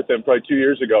spent a day with him probably 2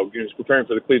 years ago. He was preparing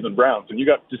for the Cleveland Browns, and you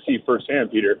got to see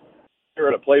firsthand, Peter, hear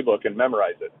at a playbook and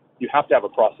memorize it. You have to have a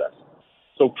process.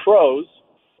 So pros,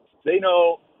 they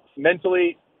know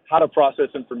mentally how to process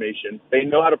information. They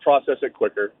know how to process it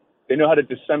quicker. They know how to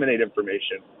disseminate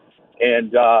information,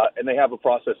 and they have a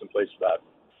process in place for that.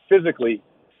 Physically,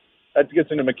 that gets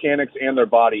into mechanics and their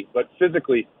body, but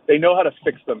physically, they know how to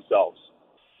fix themselves.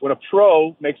 When a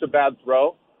pro makes a bad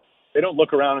throw, they don't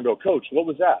look around and go, "Coach, what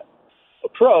was that?" A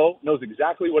pro knows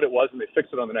exactly what it was, and they fix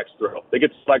it on the next throw. They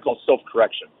get what I call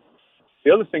self-correction.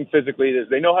 The other thing physically is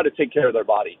they know how to take care of their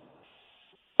body.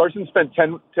 Carson spent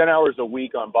 10 hours a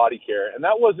week on body care, and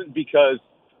that wasn't because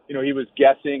he was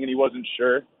guessing and he wasn't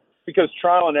sure. Because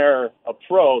trial and error, a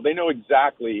pro, they know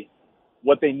exactly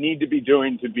what they need to be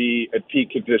doing to be at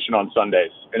peak condition on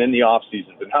Sundays and in the off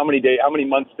seasons, and how many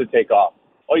months to take off.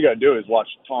 All you got to do is watch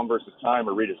Tom versus Time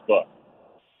or read his book.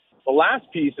 The last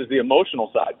piece is the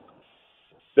emotional side.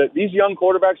 That these young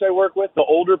quarterbacks I work with, the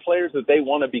older players that they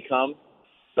want to become,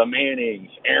 the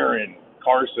Mannings, Aaron,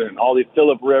 Carson, all the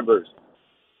Phillip Rivers,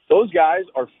 those guys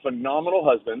are phenomenal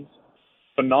husbands,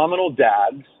 phenomenal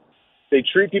dads. They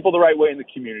treat people the right way in the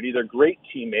community. They're great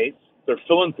teammates. They're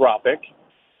philanthropic.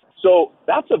 So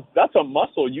that's a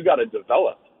muscle you got to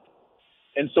develop.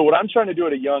 And so what I'm trying to do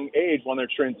at a young age when they're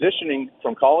transitioning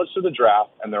from college to the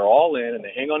draft and they're all in and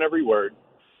they hang on every word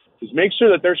is make sure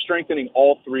that they're strengthening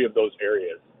all three of those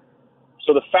areas.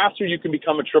 So the faster you can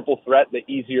become a triple threat, the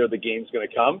easier the game's going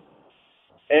to come.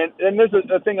 And there's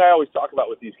a thing I always talk about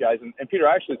with these guys, and Peter,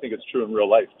 I actually think it's true in real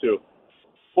life too.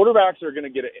 Quarterbacks are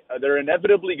going to they're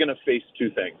inevitably going to face two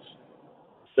things.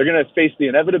 They're going to face the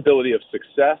inevitability of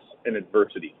success and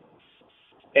adversity.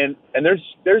 And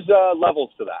there's levels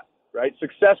to that, right?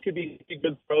 Success could be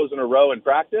good throws in a row in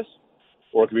practice,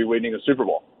 or it could be winning a Super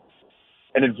Bowl.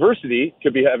 And adversity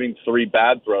could be having 3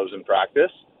 bad throws in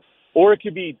practice, or it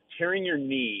could be tearing your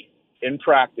knee in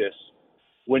practice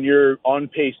when you're on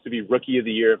pace to be Rookie of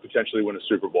the Year and potentially win a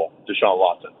Super Bowl, Deshaun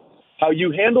Watson. How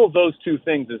you handle those two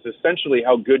things is essentially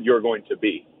how good you're going to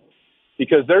be.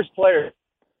 Because there's players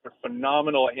that are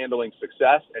phenomenal at handling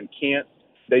success and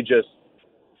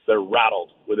they're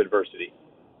rattled with adversity.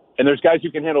 And there's guys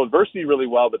who can handle adversity really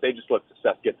well, but they just let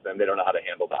success get to them. They don't know how to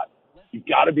handle that. You've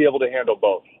got to be able to handle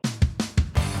both.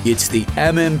 It's the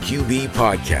MMQB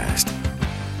Podcast.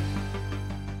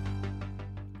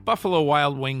 Buffalo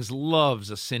Wild Wings loves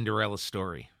a Cinderella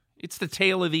story. It's the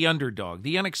tale of the underdog,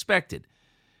 the unexpected.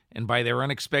 And by their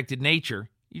unexpected nature,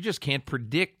 you just can't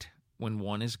predict when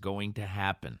one is going to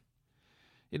happen.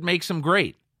 It makes them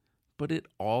great, but it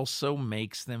also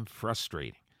makes them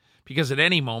frustrating. Because at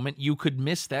any moment, you could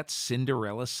miss that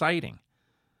Cinderella sighting.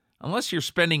 Unless you're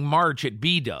spending March at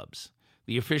B-Dubs,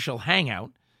 the official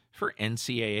hangout for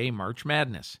NCAA March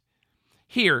Madness.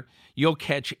 Here, you'll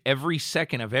catch every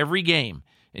second of every game,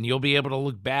 and you'll be able to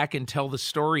look back and tell the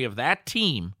story of that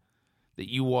team that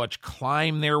you watch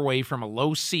climb their way from a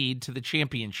low seed to the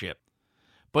championship.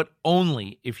 But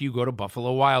only if you go to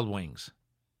Buffalo Wild Wings.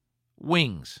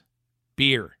 Wings,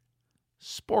 beer,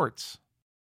 sports.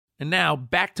 And now,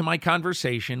 back to my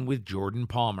conversation with Jordan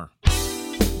Palmer.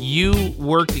 You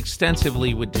worked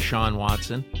extensively with Deshaun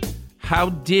Watson. How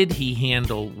did he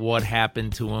handle what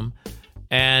happened to him?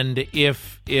 And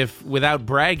if without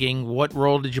bragging, what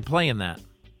role did you play in that?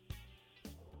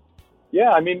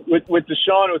 Yeah, I mean, with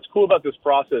Deshaun, what's cool about this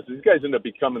process, these guys end up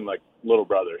becoming like little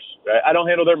brothers. Right? I don't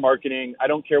handle their marketing. I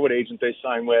don't care what agent they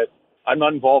sign with. I'm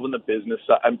not involved in the business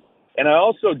side. And I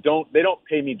also they don't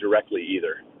pay me directly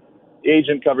either. The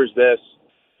agent covers this.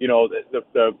 You know,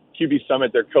 the QB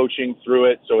Summit, they're coaching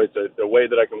through it. So it's a way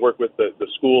that I can work with the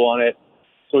school on it.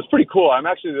 So it's pretty cool. I'm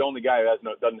actually the only guy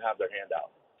who doesn't have their hand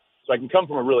out. So I can come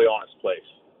from a really honest place.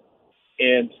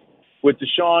 And with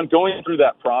Deshaun going through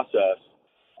that process,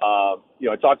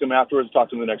 I talked to him afterwards,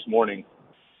 talked to him the next morning.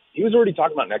 He was already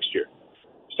talking about next year.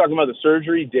 He was talking about the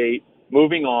surgery date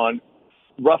moving on,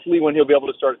 roughly when he'll be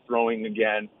able to start throwing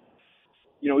again.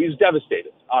 He was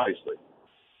devastated, obviously.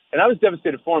 And I was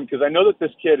devastated for him because I know that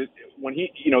this kid, when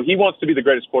he wants to be the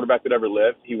greatest quarterback that ever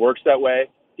lived. He works that way.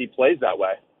 He plays that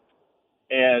way.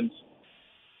 And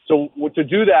so to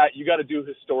do that, you got to do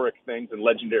historic things and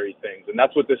legendary things. And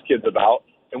that's what this kid's about.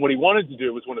 And what he wanted to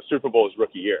do was win a Super Bowl his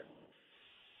rookie year.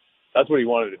 That's what he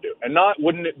wanted to do. And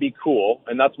wouldn't it be cool?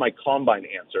 And that's my combine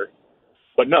answer.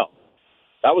 But no,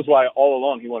 that was why all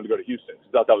along he wanted to go to Houston.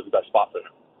 He thought that was the best spot for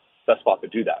him. Best spot to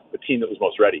do that. The team that was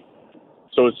most ready.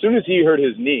 So as soon as he hurt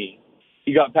his knee,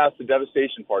 he got past the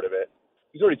devastation part of it.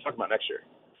 He's already talking about next year.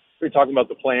 He's already talking about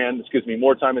the plan. This gives me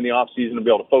more time in the off season to be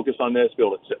able to focus on this, be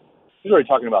able to sit. He's already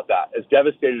talking about that, as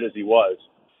devastated as he was.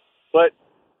 But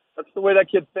that's the way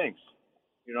that kid thinks.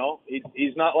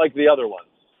 He's not like the other ones.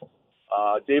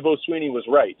 Dave O'Sweeney was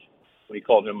right when he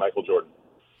called him Michael Jordan.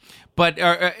 But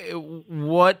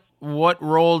what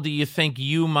role do you think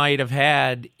you might have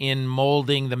had in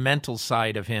molding the mental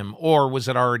side of him, or was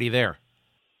it already there?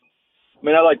 I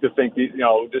mean, I like to think,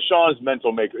 Deshaun's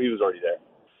mental maker, he was already there.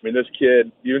 I mean, this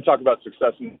kid, you talk about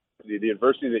success and the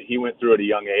adversity that he went through at a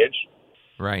young age.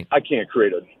 Right. I can't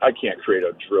create a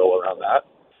drill around that.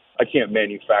 I can't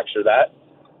manufacture that.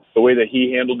 The way that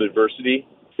he handled adversity,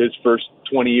 his first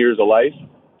 20 years of life,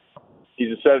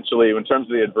 he's essentially, in terms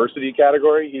of the adversity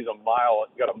category, he's got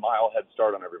a mile head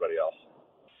start on everybody else.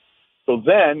 So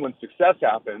then when success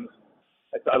happens,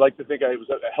 I like to think I was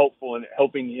helpful in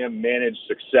helping him manage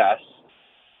success.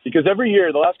 Because every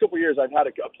year, the last couple of years, I've had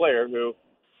a player who,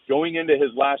 going into his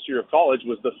last year of college,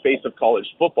 was the face of college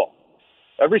football.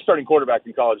 Every starting quarterback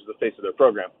in college is the face of their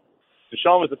program.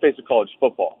 Deshaun was the face of college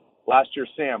football. Last year,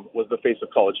 Sam was the face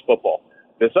of college football.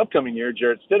 This upcoming year,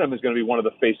 Jarrett Stidham is going to be one of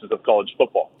the faces of college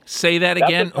football. Say that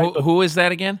again. Who is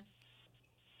that again?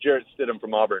 Jarrett Stidham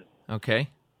from Auburn. Okay.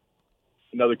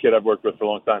 Another kid I've worked with for a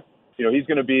long time. He's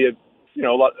going to be, for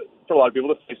a lot of people,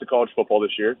 the face of college football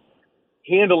this year.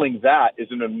 Handling that is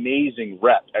an amazing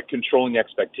rep at controlling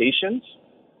expectations,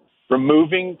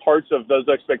 removing parts of those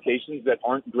expectations that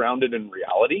aren't grounded in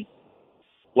reality,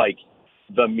 like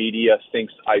the media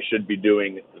thinks I should be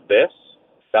doing this.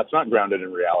 That's not grounded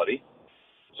in reality.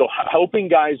 So helping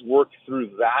guys work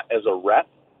through that as a rep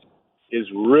is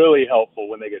really helpful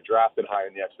when they get drafted high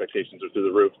and the expectations are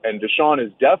through the roof. And Deshaun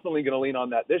is definitely going to lean on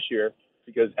that this year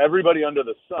because everybody under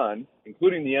the sun,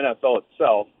 including the NFL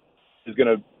itself, is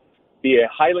going to be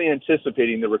highly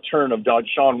anticipating the return of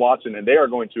Deshaun Watson, and they are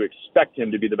going to expect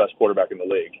him to be the best quarterback in the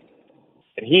league.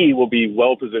 And he will be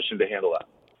well positioned to handle that.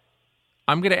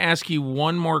 I'm going to ask you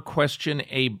one more question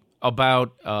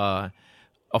about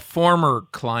a former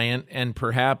client and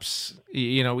perhaps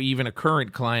even a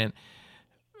current client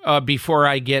before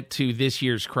I get to this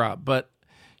year's crop. But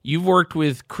you've worked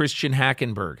with Christian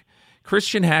Hackenberg.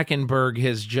 Christian Hackenberg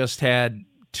has just had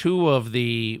two of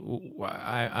the,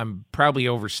 I'm probably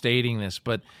overstating this,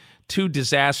 but two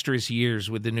disastrous years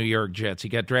with the New York Jets. He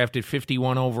got drafted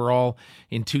 51 overall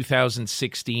in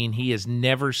 2016. He has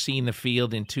never seen the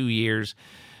field in 2 years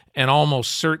and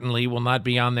almost certainly will not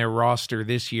be on their roster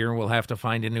this year and will have to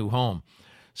find a new home.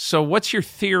 So what's your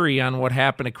theory on what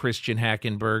happened to Christian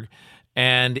Hackenberg,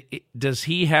 and does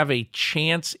he have a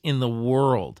chance in the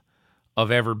world of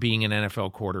ever being an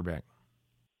NFL quarterback?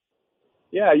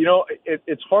 Yeah,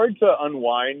 it's hard to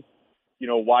unwind,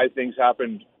 why things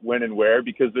happened when and where,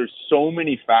 because there's so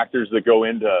many factors that go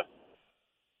into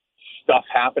stuff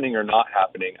happening or not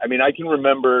happening. I mean, I can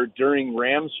remember during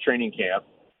Rams training camp,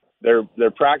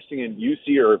 they're practicing in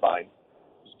UC Irvine.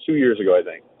 It was 2 years ago, I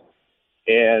think.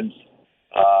 And,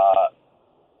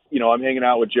 I'm hanging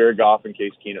out with Jared Goff and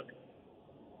Case Keenum.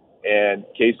 And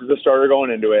Case is the starter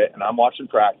going into it, and I'm watching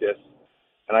practice.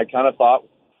 And I kind of thought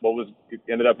what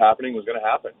ended up happening was going to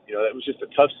happen. That was just a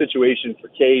tough situation for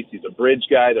Case. He's a bridge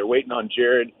guy. They're waiting on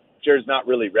Jared. Jared's not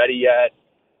really ready yet.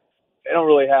 They don't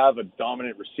really have a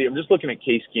dominant receiver. I'm just looking at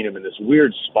Case Keenum in this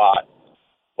weird spot.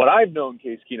 But I've known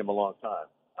Case Keenum a long time.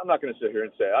 I'm not going to sit here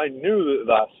and say I knew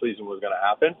that last season was going to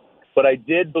happen, but I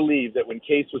did believe that when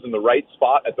Case was in the right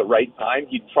spot at the right time,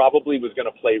 he probably was going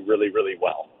to play really, really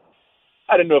well.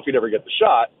 I didn't know if he'd ever get the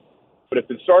shot, but if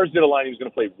the stars did align, he was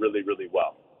going to play really, really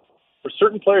well. For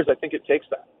certain players, I think it takes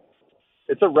that.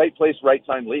 It's a right place, right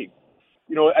time league.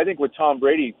 I think with Tom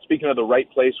Brady, speaking of the right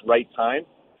place, right time,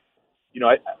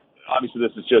 obviously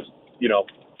this is just,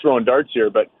 throwing darts here,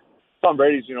 but Tom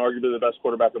Brady's, arguably the best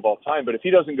quarterback of all time. But if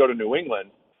he doesn't go to New England,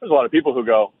 there's a lot of people who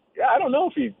go, yeah, I don't know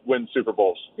if he wins Super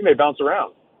Bowls. He may bounce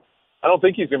around. I don't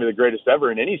think he's going to be the greatest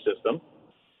ever in any system.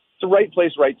 It's a right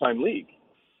place, right time league.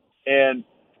 And,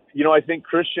 I think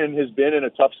Christian has been in a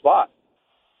tough spot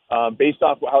based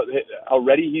off how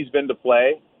ready he's been to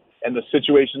play. and the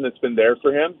situation that's been there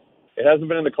for him, it hasn't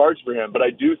been in the cards for him. But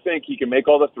I do think he can make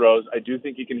all the throws. I do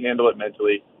think he can handle it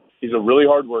mentally. He's a really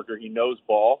hard worker. He knows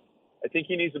ball. I think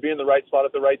he needs to be in the right spot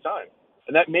at the right time.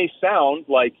 And that may sound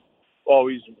like, oh,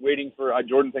 he's waiting for –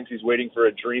 Jordan thinks he's waiting for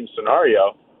a dream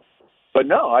scenario. But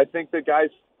no, I think that guys,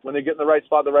 when they get in the right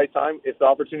spot at the right time, if the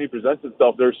opportunity presents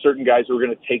itself, there are certain guys who are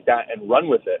going to take that and run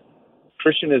with it.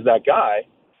 Christian is that guy.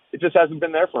 It just hasn't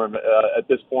been there for him at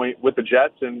this point with the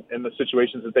Jets and the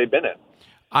situations that they've been in.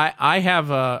 I have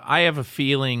a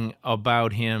feeling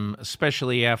about him,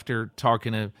 especially after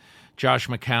talking to Josh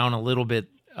McCown a little bit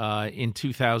in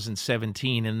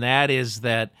 2017, and that is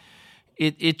that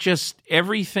it just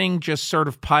everything just sort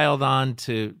of piled on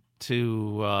to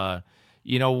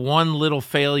one little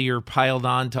failure piled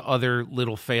on to other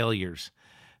little failures,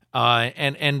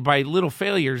 and by little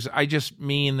failures I just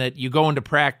mean that you go into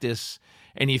practice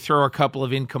and you throw a couple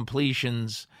of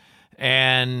incompletions.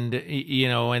 And,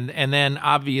 and then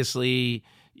obviously,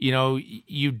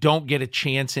 you don't get a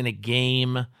chance in a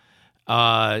game.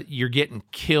 You're getting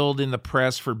killed in the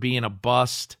press for being a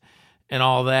bust and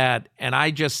all that. And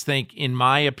I just think, in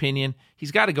my opinion,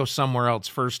 he's got to go somewhere else,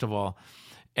 first of all.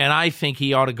 And I think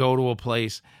he ought to go to a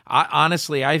place.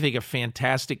 Honestly, I think a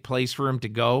fantastic place for him to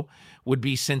go would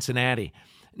be Cincinnati.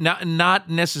 Not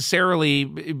necessarily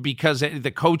because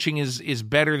the coaching is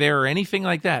better there or anything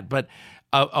like that, but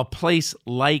a place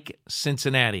like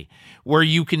Cincinnati where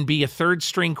you can be a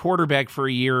third-string quarterback for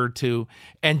a year or two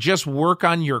and just work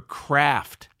on your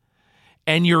craft,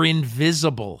 and you're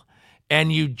invisible,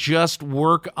 and you just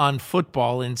work on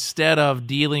football instead of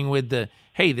dealing with the,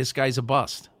 hey, this guy's a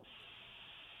bust.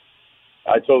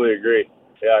 I totally agree.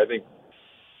 Yeah, I think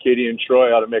Katie and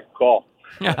Troy ought to make a call.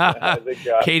 I think,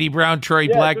 Katie Brown, Troy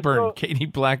Blackburn. Katie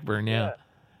Blackburn, yeah.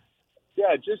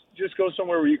 Yeah, just go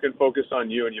somewhere where you can focus on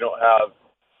you and you don't have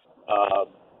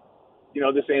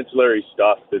this ancillary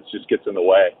stuff that just gets in the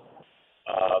way.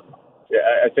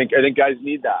 I think guys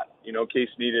need that. Case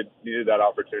needed that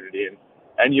opportunity,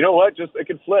 and you know what? Just it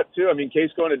could flip too. I mean,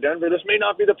 Case going to Denver, this may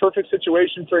not be the perfect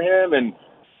situation for him, and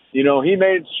he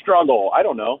may struggle. I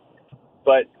don't know,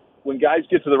 but when guys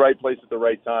get to the right place at the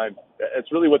right time,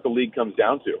 it's really what the league comes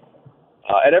down to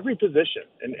at every position.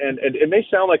 And it may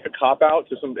sound like a cop out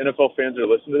to some NFL fans that are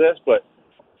listening to this, but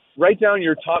write down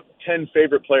your top 10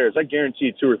 favorite players. I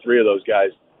guarantee 2 or 3 of those guys,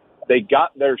 they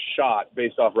got their shot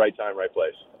based off right time, right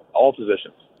place, all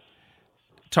positions.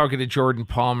 Talking to Jordan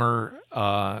Palmer,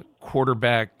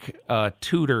 quarterback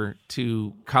tutor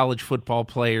to college football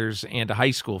players and to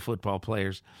high school football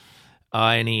players.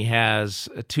 And he has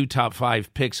 2 top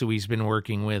 5 picks who he's been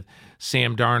working with,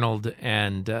 Sam Darnold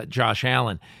and Josh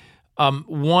Allen.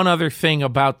 One other thing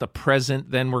about the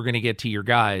present, then we're going to get to your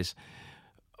guys.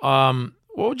 What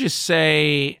would you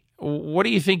say, what do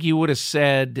you think you would have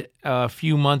said a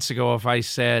few months ago if I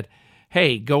said,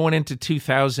 hey, going into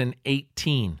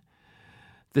 2018,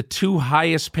 the 2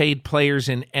 highest paid players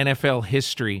in NFL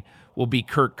history will be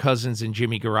Kirk Cousins and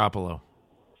Jimmy Garoppolo?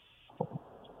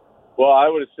 Well, I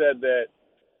would have said that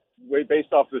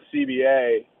based off the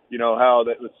CBA, how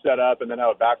that was set up and then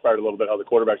how it backfired a little bit, how the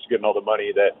quarterbacks are getting all the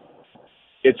money, that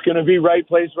it's going to be right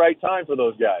place, right time for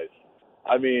those guys.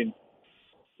 I mean,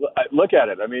 look at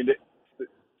it. I mean,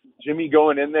 Jimmy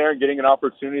going in there and getting an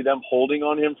opportunity, them holding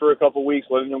on him for a couple weeks,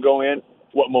 letting him go in,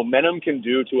 what momentum can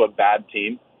do to a bad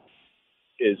team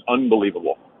is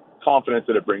unbelievable. Confidence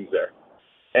that it brings there.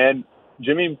 And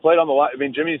Jimmy played on the line. I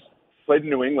mean, Jimmy's played in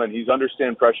New England. He's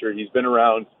understand pressure. He's been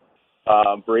around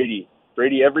Brady.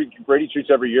 Brady treats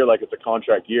every year like it's a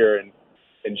contract year, and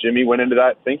Jimmy went into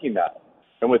that thinking that.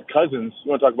 And with Cousins, you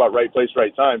want to talk about right place,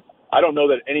 right time. I don't know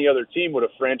that any other team would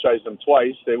have franchised him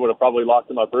twice. They would have probably locked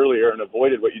him up earlier and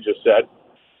avoided what you just said.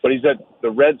 But he's at the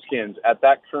Redskins at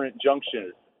that current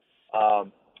junction,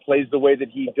 plays the way that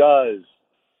he does.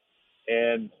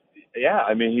 And, yeah,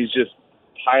 I mean, he's just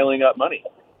piling up money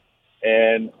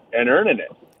and earning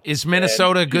it. Is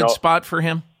Minnesota a good spot for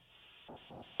him?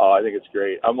 Oh, I think it's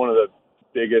great. I'm one of the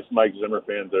biggest Mike Zimmer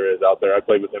fans there is out there. I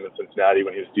played with him in Cincinnati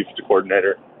when he was defensive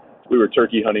coordinator. We were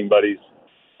turkey hunting buddies.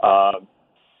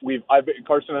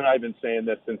 Carson and I have been saying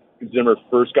this since Zimmer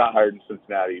first got hired in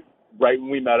Cincinnati. Right when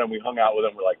we met him, we hung out with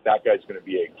him. We're like, that guy's going to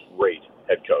be a great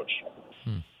head coach.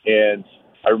 And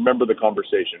I remember the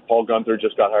conversation. Paul Gunther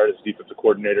just got hired as defensive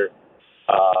coordinator,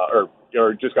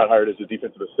 or just got hired as a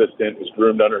defensive assistant, was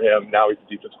groomed under him. Now he's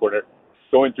the defensive coordinator.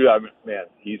 Going through that, man,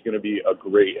 he's going to be a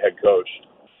great head coach.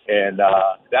 And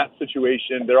that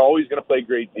situation, they're always going to play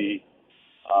great D.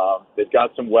 They've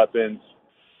got some weapons.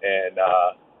 And,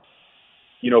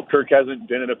 Kirk hasn't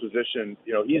been in a position,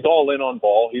 he's all in on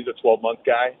ball. He's a 12-month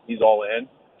guy. He's all in.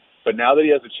 But now that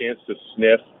he has a chance to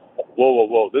sniff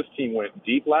whoa, this team went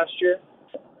deep last year.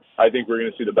 I think we're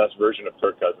going to see the best version of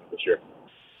Kirk Cousins this year.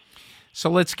 So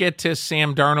let's get to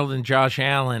Sam Darnold and Josh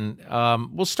Allen.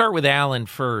 We'll start with Allen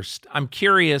first. I'm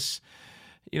curious,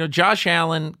 Josh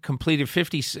Allen completed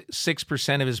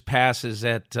 56% of his passes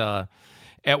at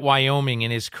Wyoming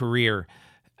in his career.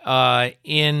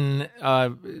 In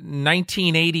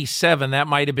 1987, that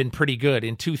might have been pretty good.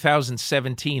 In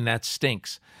 2017, that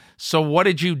stinks. So what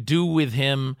did you do with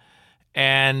him,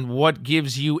 and what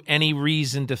gives you any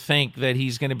reason to think that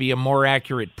he's going to be a more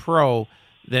accurate pro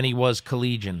than he was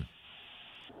collegiate?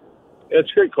 It's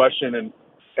a great question, and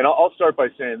I'll start by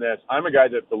saying this. I'm a guy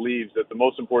that believes that the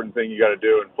most important thing you got to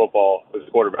do in football as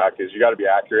a quarterback is you got to be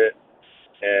accurate,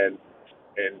 and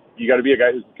you got to be a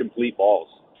guy who can complete balls.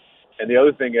 And the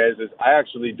other thing is I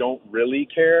actually don't really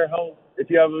care if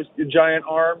you have a giant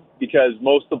arm, because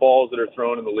most of the balls that are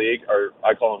thrown in the league are,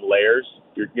 I call them layers.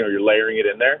 You're layering it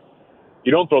in there.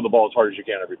 You don't throw the ball as hard as you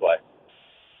can every play.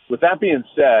 With that being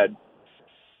said,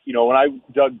 when I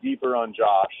dug deeper on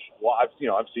Josh, well, I've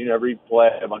seen every play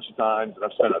a bunch of times, and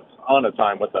I've spent a ton of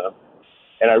time with him,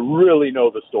 and I really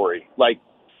know the story, like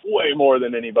way more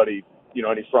than anybody,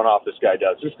 any front office guy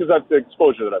does, just because of the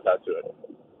exposure that I've had to it.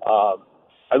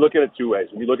 I look at it two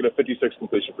ways. When you look at a 56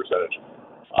 completion percentage,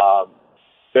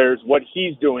 there's what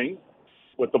he's doing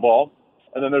with the ball,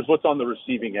 and then there's what's on the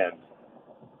receiving end.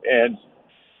 And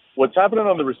what's happening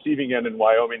on the receiving end in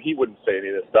Wyoming, he wouldn't say any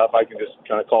of this stuff. I can just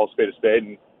kind of call a spade,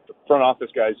 and the front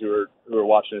office guys who are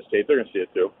watching this tape, they're going to see it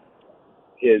too,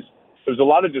 is there's a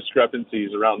lot of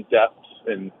discrepancies around depth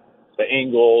and the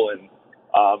angle, and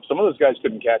some of those guys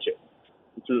couldn't catch it.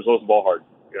 He threw the ball hard,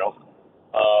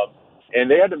 and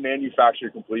they had to manufacture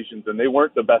completions, and they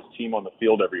weren't the best team on the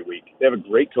field every week. They have a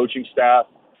great coaching staff.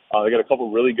 They got a couple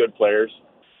really good players.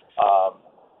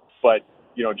 But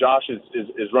Josh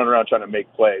is running around trying to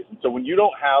make plays. And so when you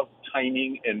don't have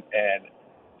timing and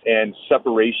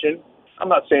separation, I'm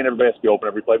not saying everybody has to be open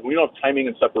every play, but when you don't have timing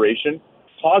and separation,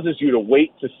 causes you to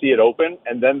wait to see it open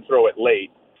and then throw it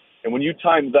late. And when you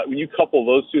couple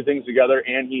those two things together,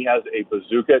 and he has a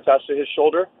bazooka attached to his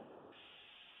shoulder,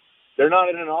 they're not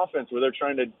in an offense where they're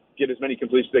trying to get as many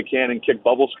completions as they can and kick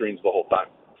bubble screens the whole time.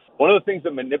 One of the things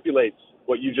that manipulates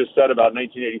what you just said about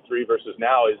 1983 versus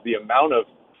now is the amount of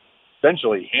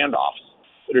essentially handoffs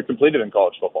that are completed in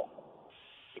college football.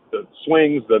 The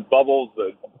swings, the bubbles,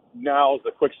 the nows,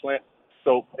 the quick slant.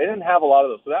 So they didn't have a lot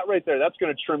of those. So that right there, that's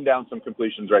going to trim down some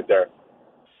completions right there.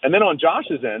 And then on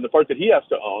Josh's end, the part that he has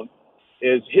to own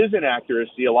is his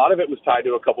inaccuracy. A lot of it was tied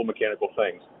to a couple mechanical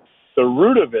things. The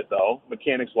root of it, though,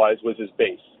 mechanics-wise, was his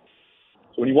base.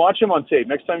 So when you watch him on tape,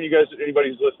 next time anybody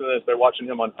who's listening to this, they're watching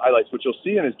him on highlights, what you'll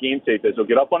see in his game tape is he'll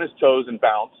get up on his toes and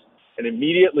bounce and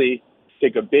immediately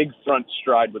take a big front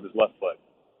stride with his left foot.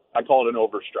 I call it an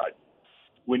overstride.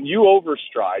 When you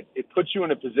overstride, it puts you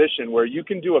in a position where you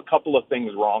can do a couple of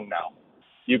things wrong now.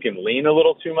 You can lean a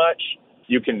little too much.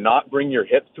 You can not bring your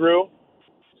hip through,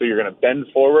 so you're going to bend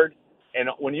forward. And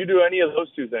when you do any of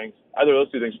those two things,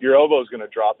 your elbow is going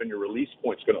to drop and your release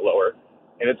point is going to lower.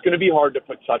 And it's going to be hard to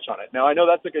put touch on it. Now, I know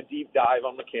that's like a deep dive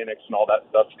on mechanics and all that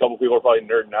stuff. A couple people are probably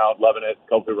nerding out, loving it. A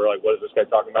couple people are like, what is this guy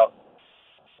talking about?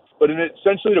 But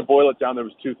essentially, to boil it down, there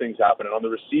was two things happening. On the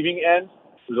receiving end,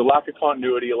 there was a lack of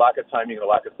continuity, a lack of timing, and a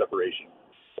lack of separation.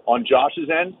 On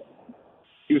Josh's end,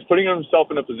 he was putting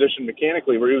himself in a position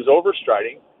mechanically where he was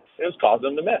overstriding, and it was causing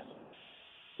him to miss.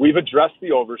 We've addressed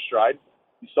the overstride.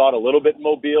 You saw it a little bit in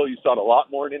Mobile. You saw it a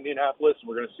lot more in Indianapolis, and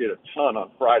we're going to see it a ton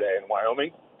on Friday in Wyoming.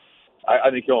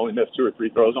 I think he'll only miss 2 or 3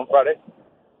 throws on Friday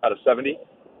out of 70.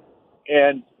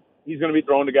 And he's going to be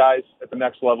throwing to guys at the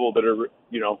next level that are,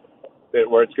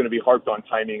 where it's going to be harped on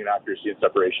timing and accuracy and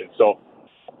separation. So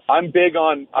I'm big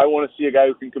on, I want to see a guy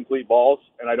who can complete balls,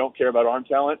 and I don't care about arm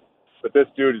talent, but this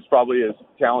dude is probably as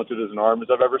talented as an arm as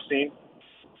I've ever seen.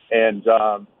 And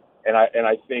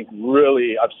I think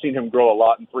really I've seen him grow a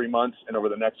lot in 3 months, and over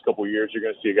the next couple of years, you're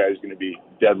going to see a guy who's going to be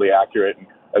deadly accurate, and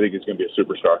I think he's going to be a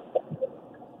superstar.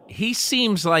 He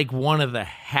seems like one of the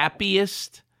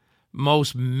happiest,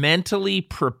 most mentally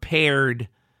prepared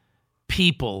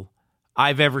people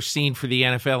I've ever seen for the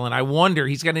NFL, and I wonder,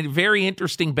 he's got a very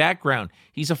interesting background.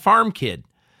 He's a farm kid,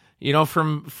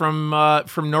 from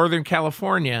Northern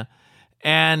California,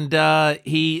 and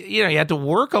he had to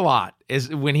work a lot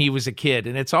when he was a kid,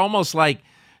 and it's almost like,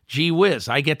 gee whiz,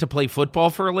 I get to play football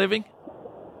for a living.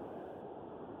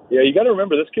 Yeah, you got to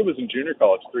remember, this kid was in junior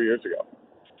college 3 years ago,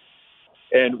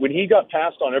 and when he got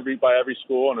passed on by every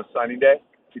school on a signing day,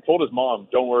 he told his mom,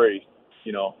 "Don't worry,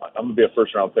 I'm going to be a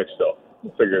first-round pick still.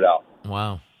 We'll figure it out."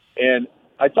 Wow. And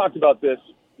I talked about this,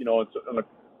 on a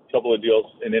couple of deals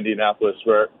in Indianapolis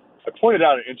where I pointed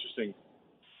out an interesting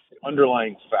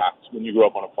underlying fact when you grow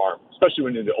up on a farm, especially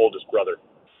when you're the oldest brother.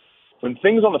 When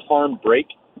things on the farm break,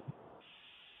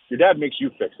 your dad makes you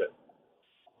fix it.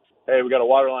 Hey, we got a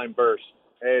water line burst.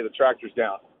 Hey, the tractor's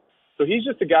down. So he's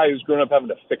just a guy who's grown up having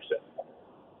to fix it.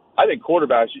 I think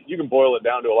quarterbacks, you can boil it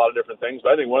down to a lot of different things,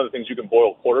 but I think one of the things you can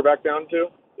boil quarterback down to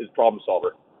is problem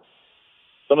solver.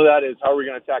 Some of that is, how are we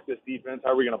going to attack this defense?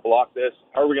 How are we going to block this?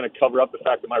 How are we going to cover up the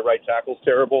fact that my right tackle's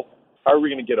terrible? How are we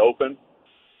going to get open?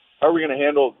 How are we going to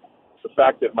handle the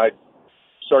fact that my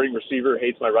starting receiver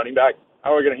hates my running back?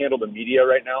 How are we going to handle the media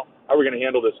right now? How are we going to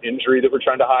handle this injury that we're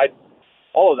trying to hide?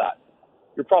 All of that.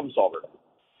 You're a problem solver.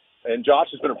 And Josh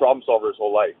has been a problem solver his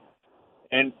whole life.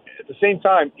 And at the same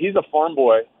time, he's a farm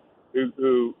boy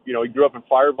who he grew up in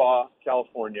Firebaugh,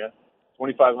 California,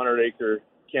 2,500-acre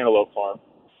cantaloupe farm.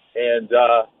 And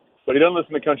but he doesn't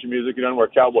listen to country music. He doesn't wear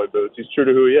cowboy boots. He's true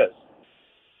to who he is.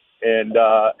 And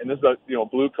this is a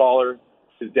blue collar.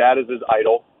 His dad is his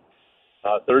idol.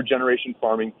 Third generation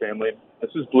farming family.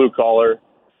 This is blue collar,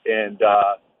 and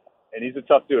he's a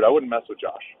tough dude. I wouldn't mess with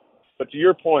Josh. But to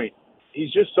your point,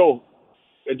 he's just so.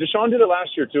 Deshaun did it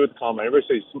last year too at the combine.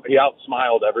 Everybody says he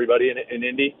outsmiled everybody in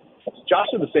Indy. Josh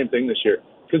did the same thing this year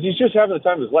because he's just having the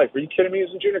time of his life. Are you kidding me? He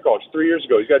was in junior college 3 years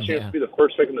ago. He's got a chance to be the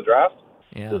first pick in the draft.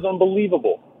 Yeah. This is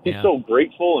unbelievable. He's so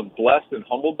grateful and blessed and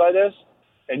humbled by this,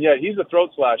 and yet he's a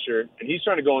throat slasher, and he's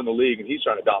trying to go in the league, and he's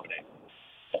trying to dominate.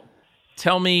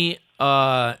 Tell me,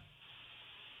 Sam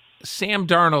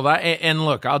Darnold, and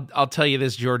look, I'll tell you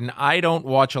this, Jordan, I don't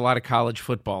watch a lot of college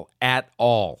football at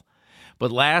all,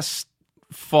 but last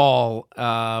fall,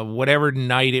 whatever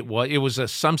night it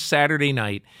was some Saturday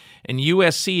night, and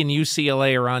USC and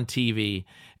UCLA are on TV,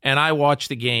 and I watched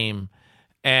the game.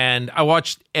 And I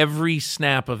watched every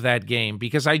snap of that game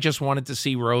because I just wanted to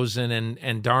see Rosen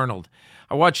and Darnold.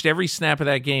 I watched every snap of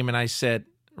that game, and I said,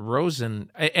 Rosen,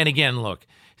 and again, look,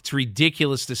 it's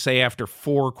ridiculous to say after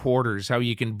 4 quarters how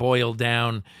you can boil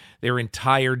down their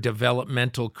entire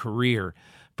developmental career.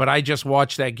 But I just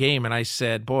watched that game, and I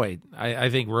said, boy,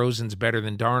 I think Rosen's better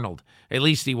than Darnold. At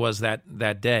least he was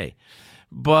that day.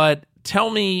 But tell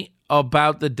me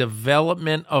about the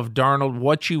development of Darnold,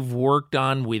 what you've worked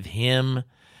on with him,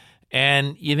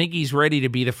 and you think he's ready to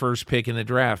be the first pick in the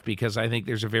draft, because I think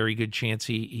there's a very good chance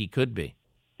he could be.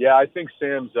 Yeah, I think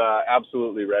Sam's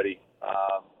absolutely ready.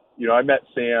 I met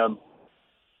Sam.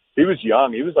 He was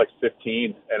young. He was like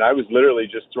 15, and I was literally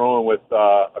just throwing with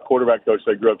a quarterback coach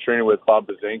that I grew up training with, Bob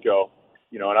Bazenko,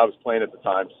 and I was playing at the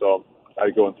time, so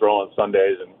I'd go and throw on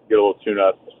Sundays and get a little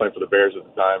tune-up. I was playing for the Bears at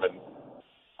the time, and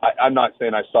I'm not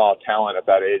saying I saw talent at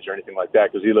that age or anything like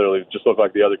that, because he literally just looked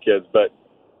like the other kids. But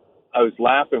I was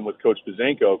laughing with Coach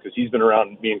Bazenko because he's been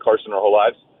around me and Carson our whole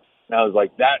lives. And I was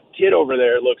like, that kid over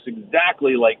there looks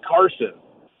exactly like Carson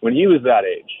when he was that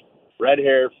age. Red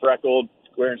hair, freckled,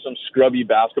 wearing some scrubby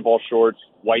basketball shorts,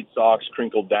 white socks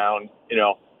crinkled down,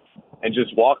 and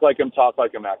just walk like him, talk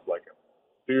like him, act like him.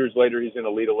 2 years later, he's in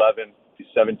Elite 11. He's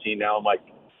 17 now. I'm like,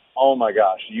 oh my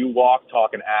gosh, you walk,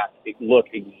 talk, and act, look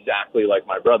exactly like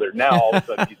my brother. Now, all of a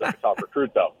sudden, he's like a top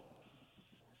recruit, though.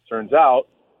 Turns out,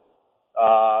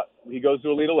 he goes to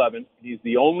Elite 11. He's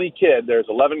the only kid. There's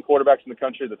 11 quarterbacks in the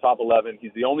country, the top 11.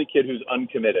 He's the only kid who's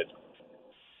uncommitted.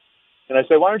 And I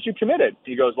say, why aren't you committed?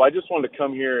 He goes, well, I just wanted to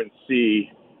come here and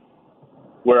see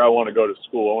where I want to go to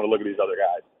school. I want to look at these other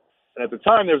guys. And at the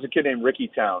time, there was a kid named Ricky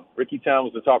Town. Ricky Town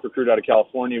was the top recruit out of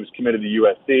California. He was committed to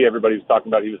USC. Everybody was talking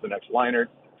about he was the next Liner,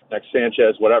 next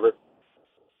Sanchez, whatever.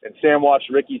 And Sam watched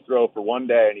Ricky throw for one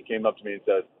day, and he came up to me and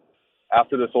said,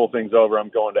 after this whole thing's over, I'm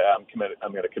going to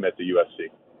commit to USC.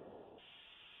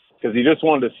 Because he just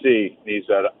wanted to see, and he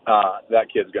said, that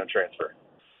kid's going to transfer.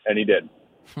 And he did.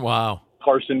 Wow.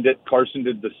 Carson did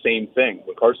the same thing.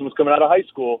 When Carson was coming out of high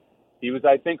school, he was,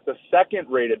 I think, the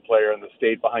second-rated player in the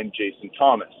state behind Jason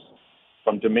Thomas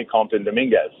from Compton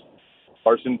Dominguez.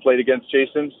 Carson played against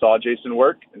Jason, saw Jason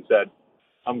work, and said,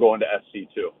 I'm going to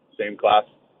SC too. Same class.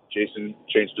 Jason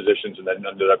changed positions and then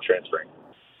ended up transferring.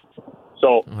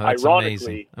 So,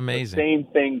 ironically, amazing. The same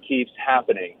thing keeps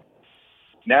happening.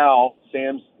 Now,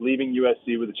 Sam's leaving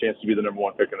USC with a chance to be the number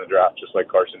 1 pick in the draft, just like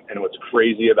Carson. And what's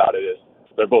crazy about it is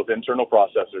they're both internal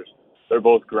processors. They're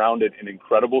both grounded in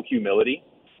incredible humility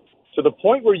to the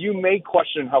point where you may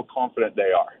question how confident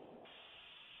they are.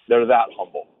 They're that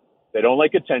humble. They don't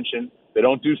like attention. They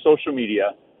don't do social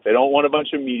media. They don't want a bunch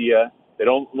of media. They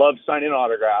don't love signing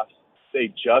autographs. They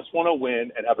just want to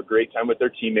win and have a great time with their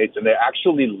teammates, and they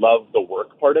actually love the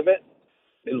work part of it.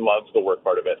 They love the work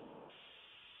part of it.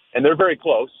 And they're very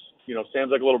close.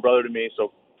 Sam's like a little brother to me,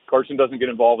 so Carson doesn't get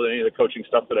involved with any of the coaching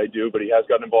stuff that I do, but he has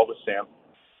gotten involved with Sam.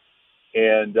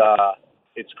 And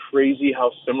it's crazy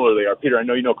how similar they are. Peter, I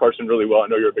know you know Carson really well. I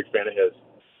know you're a big fan of his.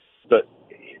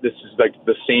 this is like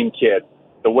the same kid.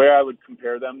 The way I would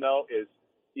compare them, though, is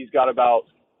he's got about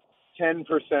 10%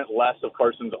 less of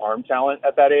Carson's arm talent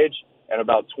at that age and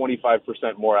about 25%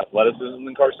 more athleticism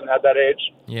than Carson had that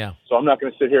age. Yeah. So I'm not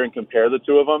going to sit here and compare the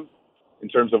two of them in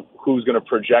terms of who's going to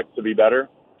project to be better.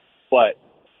 But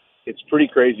it's pretty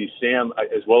crazy. Sam,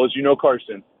 as well as you know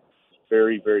Carson, is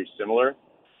very, very similar.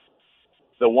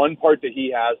 The one part that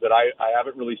he has that I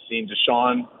haven't really seen,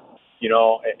 Deshaun,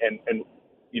 and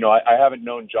I haven't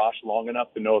known Josh long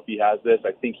enough to know if he has this.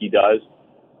 I think he does.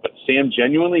 But Sam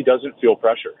genuinely doesn't feel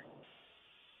pressure.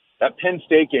 That Penn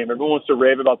State game, everyone wants to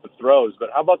rave about the throws, but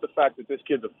how about the fact that this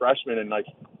kid's a freshman and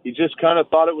he just kind of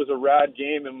thought it was a rad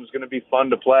game and was going to be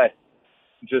fun to play.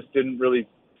 Just didn't really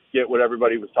get what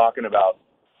everybody was talking about.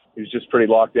 He was just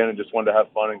pretty locked in and just wanted to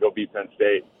have fun and go beat Penn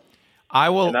State.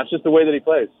 And that's just the way that he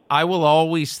plays. I will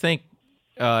always think,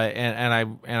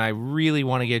 and I really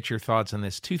want to get your thoughts on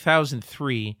this.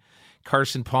 2003,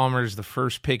 Carson Palmer is the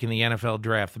first pick in the NFL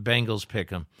draft. The Bengals pick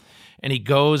him, and he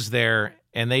goes there,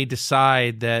 and they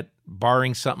decide that,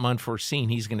 barring something unforeseen,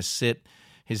 he's going to sit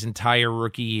his entire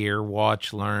rookie year,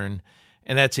 watch, learn,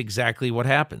 and that's exactly what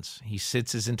happens. He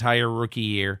sits his entire rookie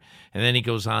year, and then he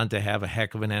goes on to have a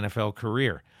heck of an NFL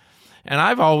career. And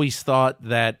I've always thought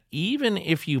that even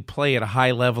if you play at a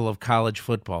high level of college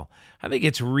football, I think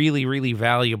it's really, really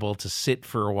valuable to sit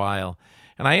for a while.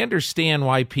 And I understand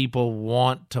why people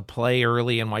want to play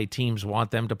early and why teams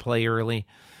want them to play early.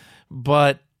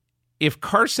 But if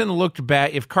Carson looked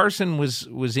back, if Carson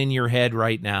was in your head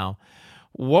right now,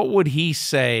 what would he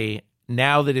say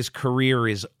now that his career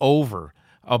is over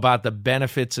about the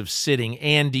benefits of sitting?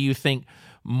 And do you think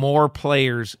more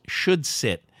players should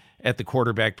sit at the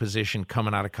quarterback position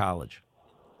coming out of college?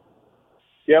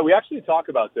 Yeah, we actually talk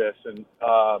about this, and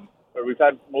we've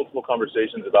had multiple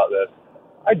conversations about this.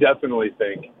 I definitely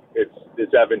think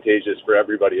it's advantageous for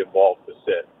everybody involved to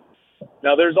sit.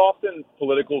 Now, there's often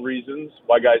political reasons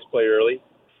why guys play early.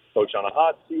 Coach on a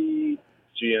hot seat,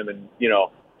 GM, and,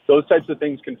 those types of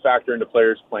things can factor into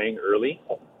players playing early.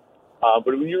 But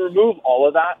when you remove all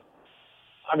of that,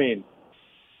 I mean,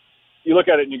 you look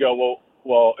at it and you go,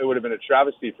 well, it would have been a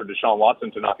travesty for Deshaun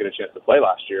Watson to not get a chance to play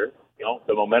last year.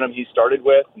 The momentum he started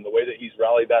with and the way that he's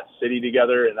rallied that city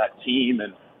together and that team,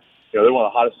 and they're one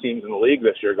of the hottest teams in the league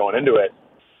this year going into it.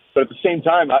 But at the same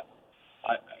time,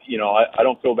 I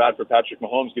don't feel bad for Patrick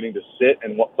Mahomes getting to sit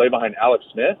and play behind Alex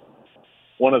Smith,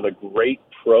 one of the great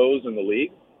pros in the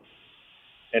league.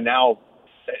 And now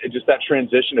just that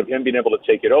transition of him being able to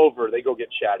take it over, they go get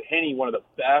Chad Henne, one of the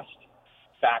best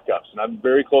backups. And I'm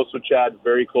very close with Chad,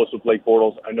 very close with Blake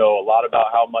Bortles. I know a lot about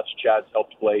how much Chad's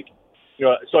helped Blake.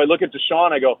 So I look at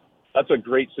Deshaun, I go, that's a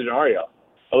great scenario.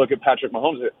 I look at Patrick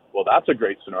Mahomes, well, that's a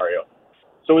great scenario.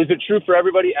 So is it true for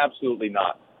everybody? Absolutely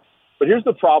not. But here's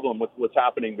the problem with what's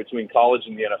happening between college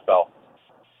and the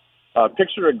NFL.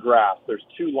 Picture a graph. There's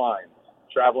two lines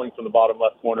traveling from the bottom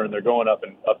left corner, and they're going up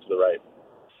and up to the right.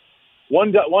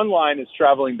 One line is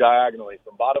traveling diagonally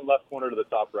from bottom left corner to the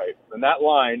top right. And that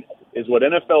line is what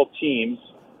NFL teams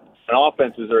and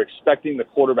offenses are expecting the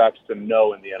quarterbacks to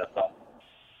know in the NFL.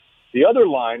 The other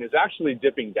line is actually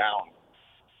dipping down.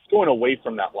 It's going away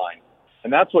from that line.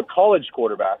 And that's what college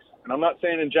quarterbacks, and I'm not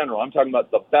saying in general, I'm talking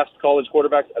about the best college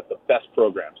quarterbacks at the best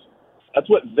programs. That's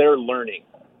what they're learning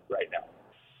right now.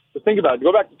 So think about it.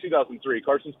 Go back to 2003.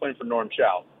 Carson's playing for Norm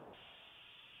Chow.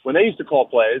 When they used to call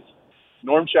plays,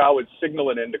 Norm Chow would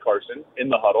signal it into Carson in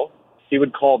the huddle. He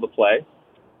would call the play.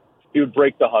 He would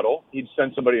break the huddle. He'd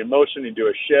send somebody in motion. He'd do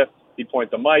a shift. He'd point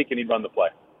the mic, and he'd run the play.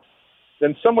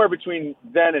 Then somewhere between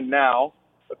then and now,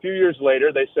 a few years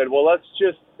later, they said, well, let's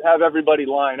just have everybody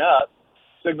line up,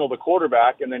 signal the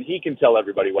quarterback, and then he can tell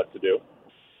everybody what to do.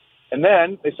 And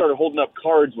then they started holding up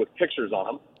cards with pictures on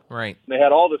them. Right. They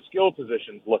had all the skill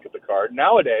positions look at the card.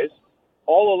 Nowadays,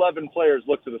 all 11 players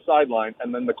look to the sideline,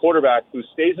 and then the quarterback, who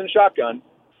stays in shotgun,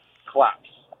 claps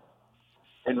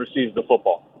and receives the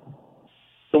football.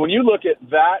 So when you look at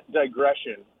that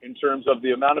digression in terms of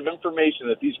the amount of information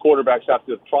that these quarterbacks have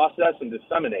to process and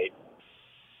disseminate,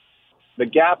 the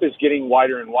gap is getting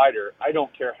wider and wider. I don't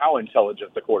care how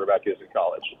intelligent the quarterback is in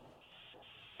college.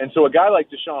 And so a guy like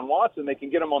Deshaun Watson, they can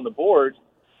get him on the board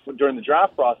during the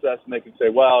draft process, and they can say,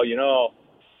 well, he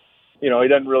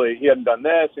hadn't done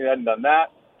this, he hadn't done that.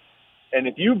 And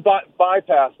if you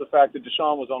bypass the fact that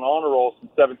Deshaun was on honor roll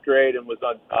since 7th grade and was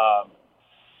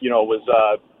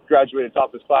graduated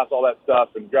top of his class, all that stuff,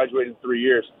 and graduated in 3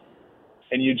 years,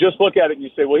 and you just look at it and you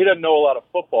say, well, he doesn't know a lot of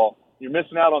football, you're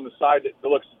missing out on the side that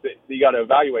you got to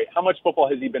evaluate. How much football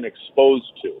has he been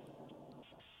exposed to?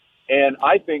 And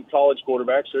I think college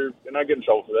quarterbacks and I get in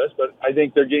trouble for this, but I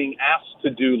think they're getting asked to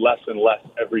do less and less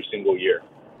every single year.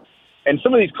 And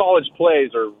some of these college plays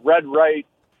are red right,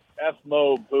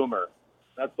 F-mo, boomer.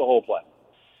 That's the whole play.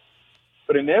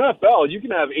 But in the NFL, you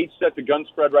can have 8 sets of gun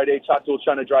spread right, 8 shot tool,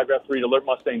 trying to drive F3 to alert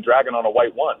Mustang Dragon on a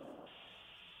white 1.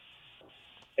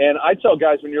 And I tell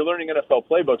guys, when you're learning NFL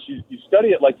playbooks, you study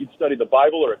it like you'd study the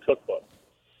Bible or a cookbook.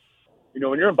 You know,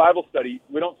 when you're in Bible study,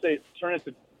 we don't say, turn it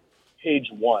to page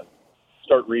 1,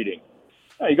 start reading.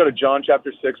 No, you go to John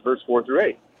chapter 6, verse 4 through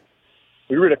 8.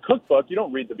 When you read a cookbook, you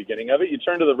don't read the beginning of it. You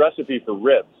turn to the recipe for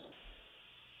ribs.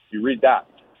 You read that.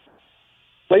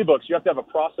 Playbooks, you have to have a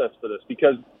process for this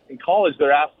because in college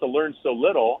they're asked to learn so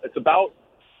little. It's about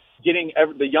getting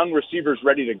the young receivers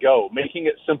ready to go, making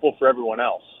it simple for everyone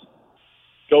else.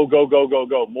 Go, go, go, go,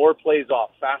 go. More plays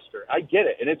off, faster. I get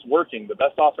it, and it's working. The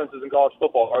best offenses in college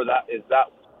football is that.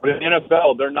 But in the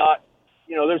NFL, they're not.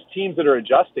 You know, there's teams that are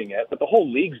adjusting it, but the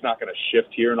whole league's not going to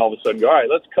shift here and all of a sudden go, all right,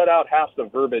 let's cut out half the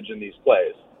verbiage in these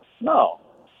plays. No.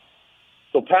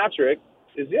 So Patrick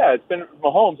it's been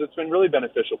Mahomes. It's been really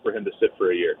beneficial for him to sit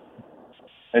for a year.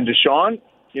 And Deshaun,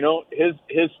 you know, his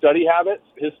study habits,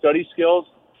 his study skills,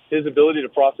 his ability to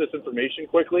process information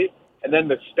quickly, and then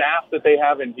the staff that they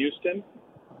have in Houston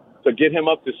to get him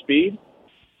up to speed,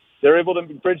 they're able to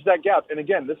bridge that gap. And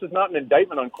again, this is not an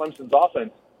indictment on Clemson's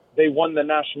offense. They won the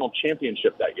national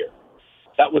championship that year.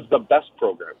 That was the best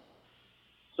program.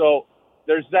 So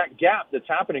there's that gap that's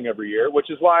happening every year,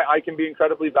 which is why I can be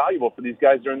incredibly valuable for these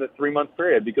guys during this 3-month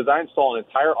period because I install an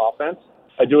entire offense.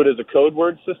 I do it as a code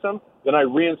word system. Then I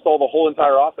reinstall the whole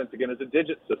entire offense again as a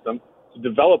digit system to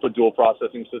develop a dual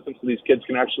processing system so these kids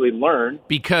can actually learn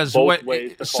because both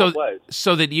ways to call plays.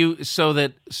 So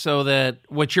that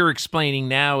what you're explaining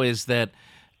now is that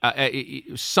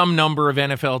some number of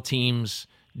NFL teams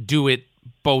do it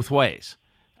both ways.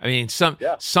 I mean, some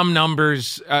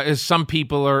numbers, some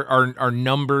people are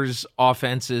numbers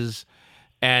offenses,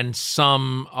 and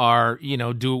some are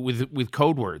do it with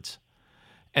code words.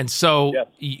 And so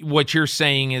what you're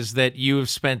saying is that you have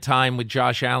spent time with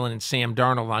Josh Allen and Sam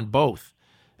Darnold on both,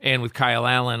 and with Kyle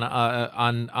Allen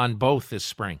on both this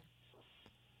spring.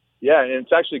 Yeah, and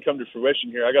it's actually come to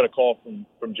fruition here. I got a call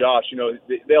from Josh. You know,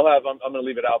 they'll have, I'm going to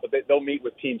leave it out, but they'll meet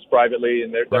with teams privately,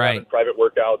 and they're having private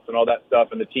workouts and all that stuff.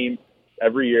 And the team,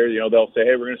 every year, you know, they'll say,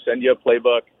 hey, we're going to send you a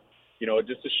playbook, you know,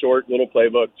 just a short little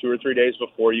playbook, 2 or 3 days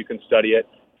before you can study it.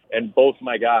 And both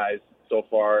my guys so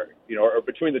far, you know, or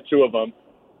between the two of them,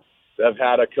 have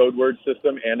had a code word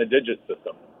system and a digit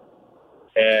system.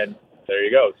 And there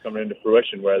you go. It's coming into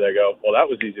fruition where they go, well, that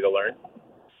was easy to learn.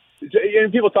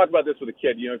 And people talk about this with a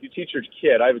kid. You know, if you teach your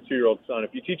kid, I have a 2-year-old son,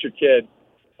 if you teach your kid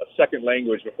a second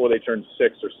language before they turn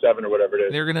 6 or 7 or whatever it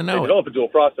is, they're going to know they develop a dual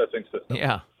processing system.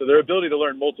 Yeah. So their ability to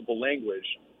learn multiple language,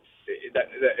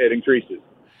 it increases.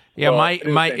 Yeah,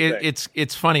 so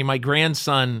it's funny. My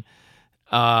grandson,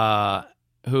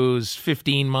 who's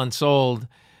 15 months old,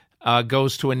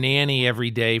 goes to a nanny every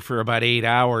day for about 8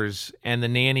 hours, and the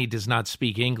nanny does not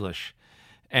speak English.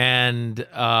 And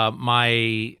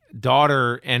my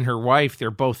daughter and her wife,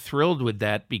 they're both thrilled with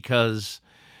that because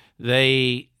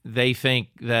they think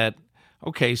that,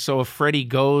 okay, so if Freddie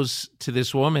goes to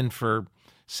this woman for,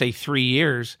 say, 3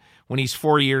 years, when he's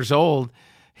 4 years old,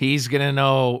 he's going to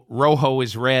know Rojo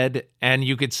is red, and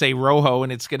you could say Rojo,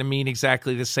 and it's going to mean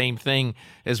exactly the same thing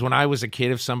as when I was a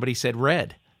kid if somebody said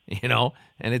red. You know,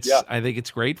 and I think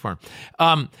it's great for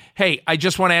him. Hey, I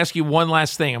just want to ask you one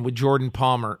last thing. I'm with Jordan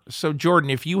Palmer. So, Jordan,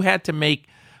 if you had to make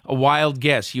a wild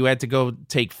guess, you had to go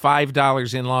take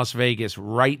 $5 in Las Vegas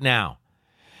right now,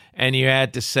 and you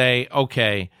had to say,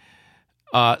 okay,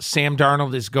 Sam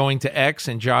Darnold is going to X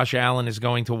and Josh Allen is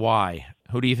going to Y.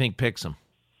 Who do you think picks him?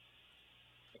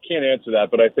 I can't answer that,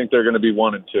 but I think they're going to be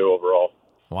 1 and 2 overall.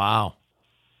 Wow.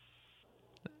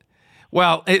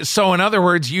 Well, so in other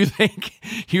words, you think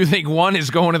one is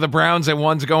going to the Browns and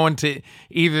one's going to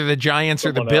either the Giants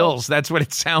or the Bills. That's what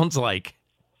it sounds like.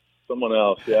 Someone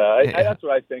else, yeah. That's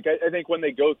what I think. I think when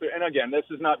they go through, and again, this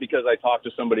is not because I talked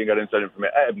to somebody and got inside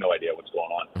information. I have no idea what's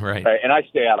going on. Right. And I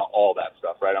stay out of all that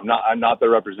stuff, right? I'm not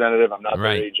their representative. I'm not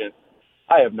their agent.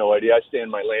 I have no idea. I stay in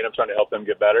my lane. I'm trying to help them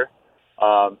get better.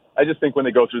 I just think when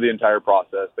they go through the entire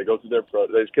process, they go through their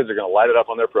these kids are going to light it up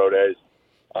on their pro days.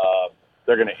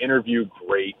 They're going to interview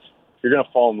great. You're going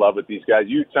to fall in love with these guys.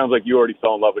 It sounds like you already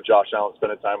fell in love with Josh Allen,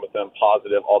 spending time with them,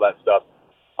 positive, all that stuff.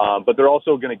 But they're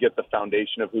also going to get the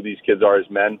foundation of who these kids are as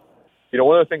men. You know,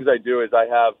 one of the things I do is I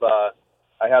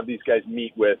have these guys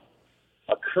meet with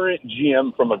a current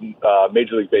GM from a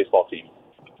Major League Baseball team,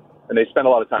 and they spend a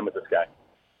lot of time with this guy.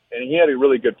 And he had a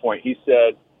really good point. He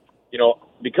said, you know,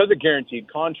 because of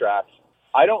guaranteed contracts,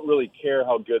 I don't really care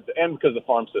how good, and because of the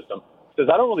farm system, says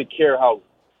I don't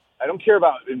care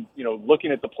about, you know,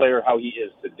 looking at the player how he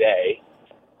is today.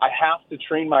 I have to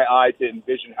train my eye to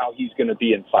envision how he's going to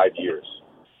be in 5 years.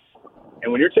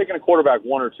 And when you're taking a quarterback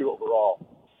 1 or 2 overall,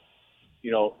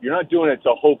 you're not doing it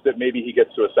to hope that maybe he gets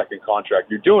to a second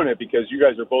contract. You're doing it because you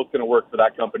guys are both going to work for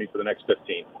that company for the next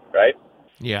 15, right?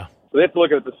 Yeah. So they have to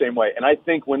look at it the same way. And I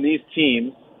think when these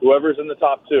teams, whoever's in the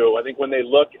top 2, I think when they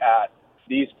look at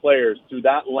these players through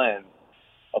that lens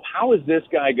of how is this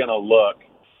guy going to look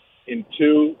in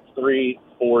 2, 3,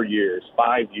 4 years,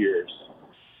 5 years,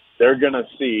 they're going to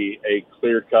see a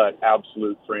clear-cut,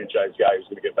 absolute franchise guy who's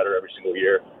going to get better every single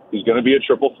year. He's going to be a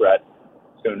triple threat.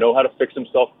 He's going to know how to fix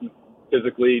himself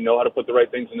physically, know how to put the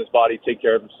right things in his body, take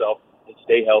care of himself, and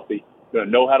stay healthy. He's going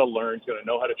to know how to learn. He's going to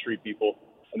know how to treat people.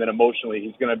 And then emotionally,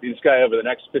 he's going to be this guy over the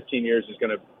next 15 years is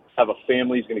going to have a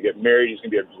family. He's going to get married. He's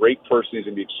going to be a great person. He's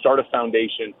going to start a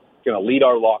foundation. He's going to lead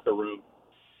our locker room.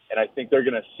 And I think they're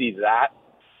going to see that,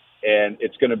 and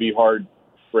it's going to be hard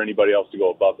for anybody else to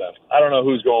go above them. I don't know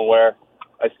who's going where.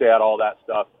 I stay out all that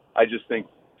stuff. I just think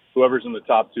whoever's in the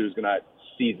top 2 is going to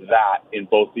see that in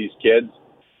both these kids.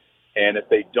 And if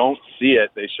they don't see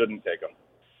it, they shouldn't take them.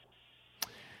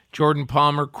 Jordan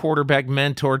Palmer, quarterback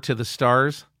mentor to the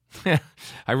Stars.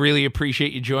 I really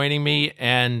appreciate you joining me.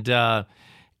 And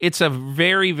it's a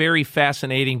very, very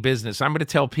fascinating business. I'm going to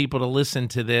tell people to listen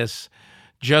to this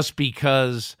just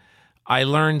because I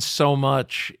learned so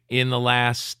much in the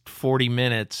last 40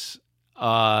 minutes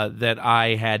that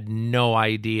I had no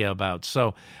idea about.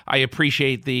 So I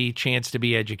appreciate the chance to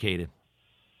be educated.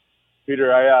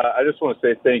 Peter, I just want to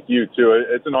say thank you, too.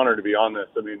 It's an honor to be on this.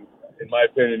 I mean, in my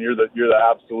opinion, you're the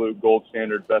absolute gold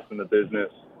standard, best in the business.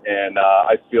 And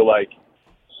I feel like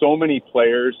so many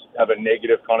players have a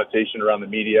negative connotation around the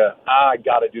media. I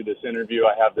got to do this interview.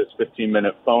 I have this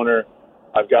 15-minute phoner.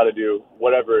 I've got to do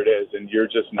whatever it is. And you're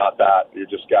just not that. You're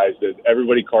just guys that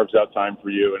everybody carves out time for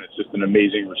you. And it's just an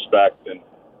amazing respect. And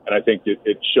I think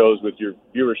it shows with your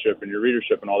viewership and your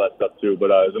readership and all that stuff, too. But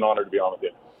it's an honor to be on with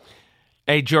you.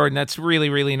 Hey, Jordan, that's really,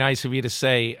 really nice of you to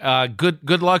say.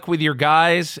 Good luck with your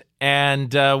guys,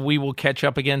 and we will catch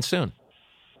up again soon.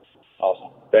 Awesome.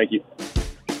 Thank you.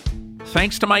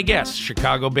 Thanks to my guests,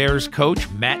 Chicago Bears coach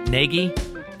Matt Nagy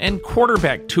and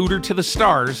quarterback tutor to the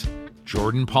Stars,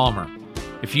 Jordan Palmer.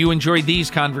 If you enjoyed these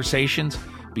conversations,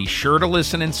 be sure to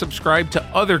listen and subscribe to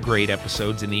other great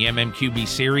episodes in the MMQB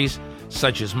series,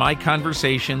 such as my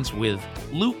conversations with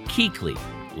Luke Kuechly,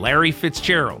 Larry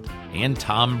Fitzgerald, and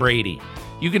Tom Brady.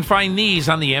 You can find these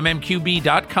on the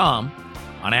mmqb.com,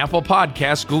 on Apple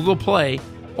Podcasts, Google Play,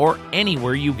 or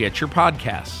anywhere you get your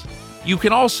podcasts. You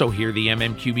can also hear the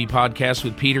MMQB podcast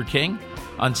with Peter King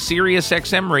on Sirius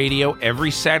XM Radio every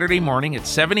Saturday morning at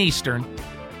 7 Eastern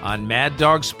on Mad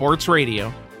Dog Sports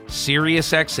Radio,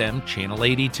 Sirius XM Channel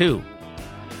 82.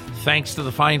 Thanks to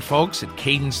the fine folks at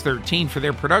Cadence 13 for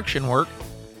their production work,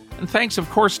 and thanks, of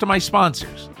course, to my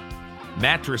sponsors,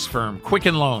 Mattress Firm,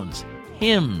 Quicken Loans,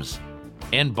 Hims,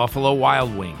 and Buffalo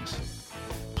Wild Wings.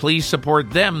 Please support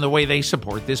them the way they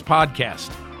support this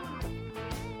podcast.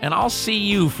 And I'll see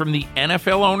you from the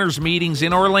NFL owners' meetings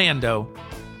in Orlando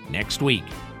next week.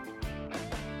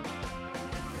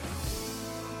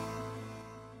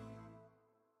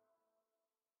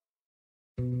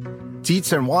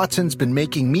 Dietz & Watson's been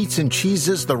making meats and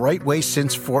cheeses the right way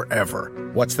since forever.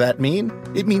 What's that mean?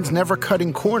 It means never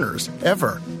cutting corners,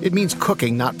 ever. It means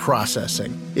cooking, not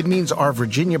processing. It means our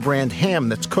Virginia brand ham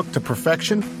that's cooked to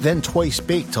perfection, then twice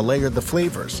baked to layer the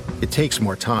flavors. It takes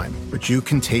more time, but you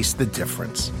can taste the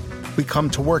difference. We come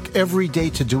to work every day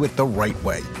to do it the right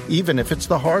way, even if it's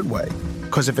the hard way.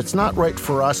 Because if it's not right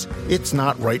for us, it's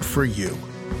not right for you.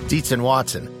 Dietz &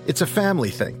 Watson, it's a family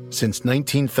thing since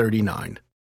 1939.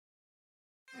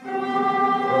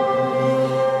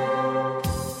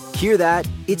 Hear that?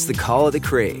 It's the call of the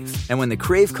Crave. And when the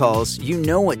Crave calls, you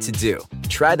know what to do.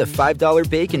 Try the $5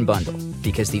 Bacon Bundle,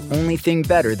 because the only thing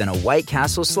better than a White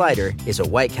Castle slider is a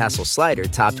White Castle slider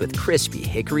topped with crispy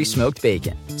hickory smoked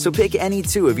bacon. So pick any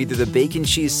 2 of either the Bacon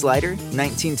Cheese Slider,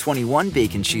 1921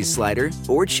 Bacon Cheese Slider,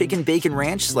 or Chicken Bacon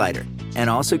Ranch Slider.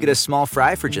 And also get a small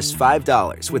fry for just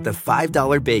 $5 with the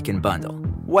 $5 Bacon Bundle.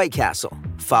 White Castle.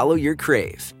 Follow your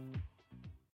Crave.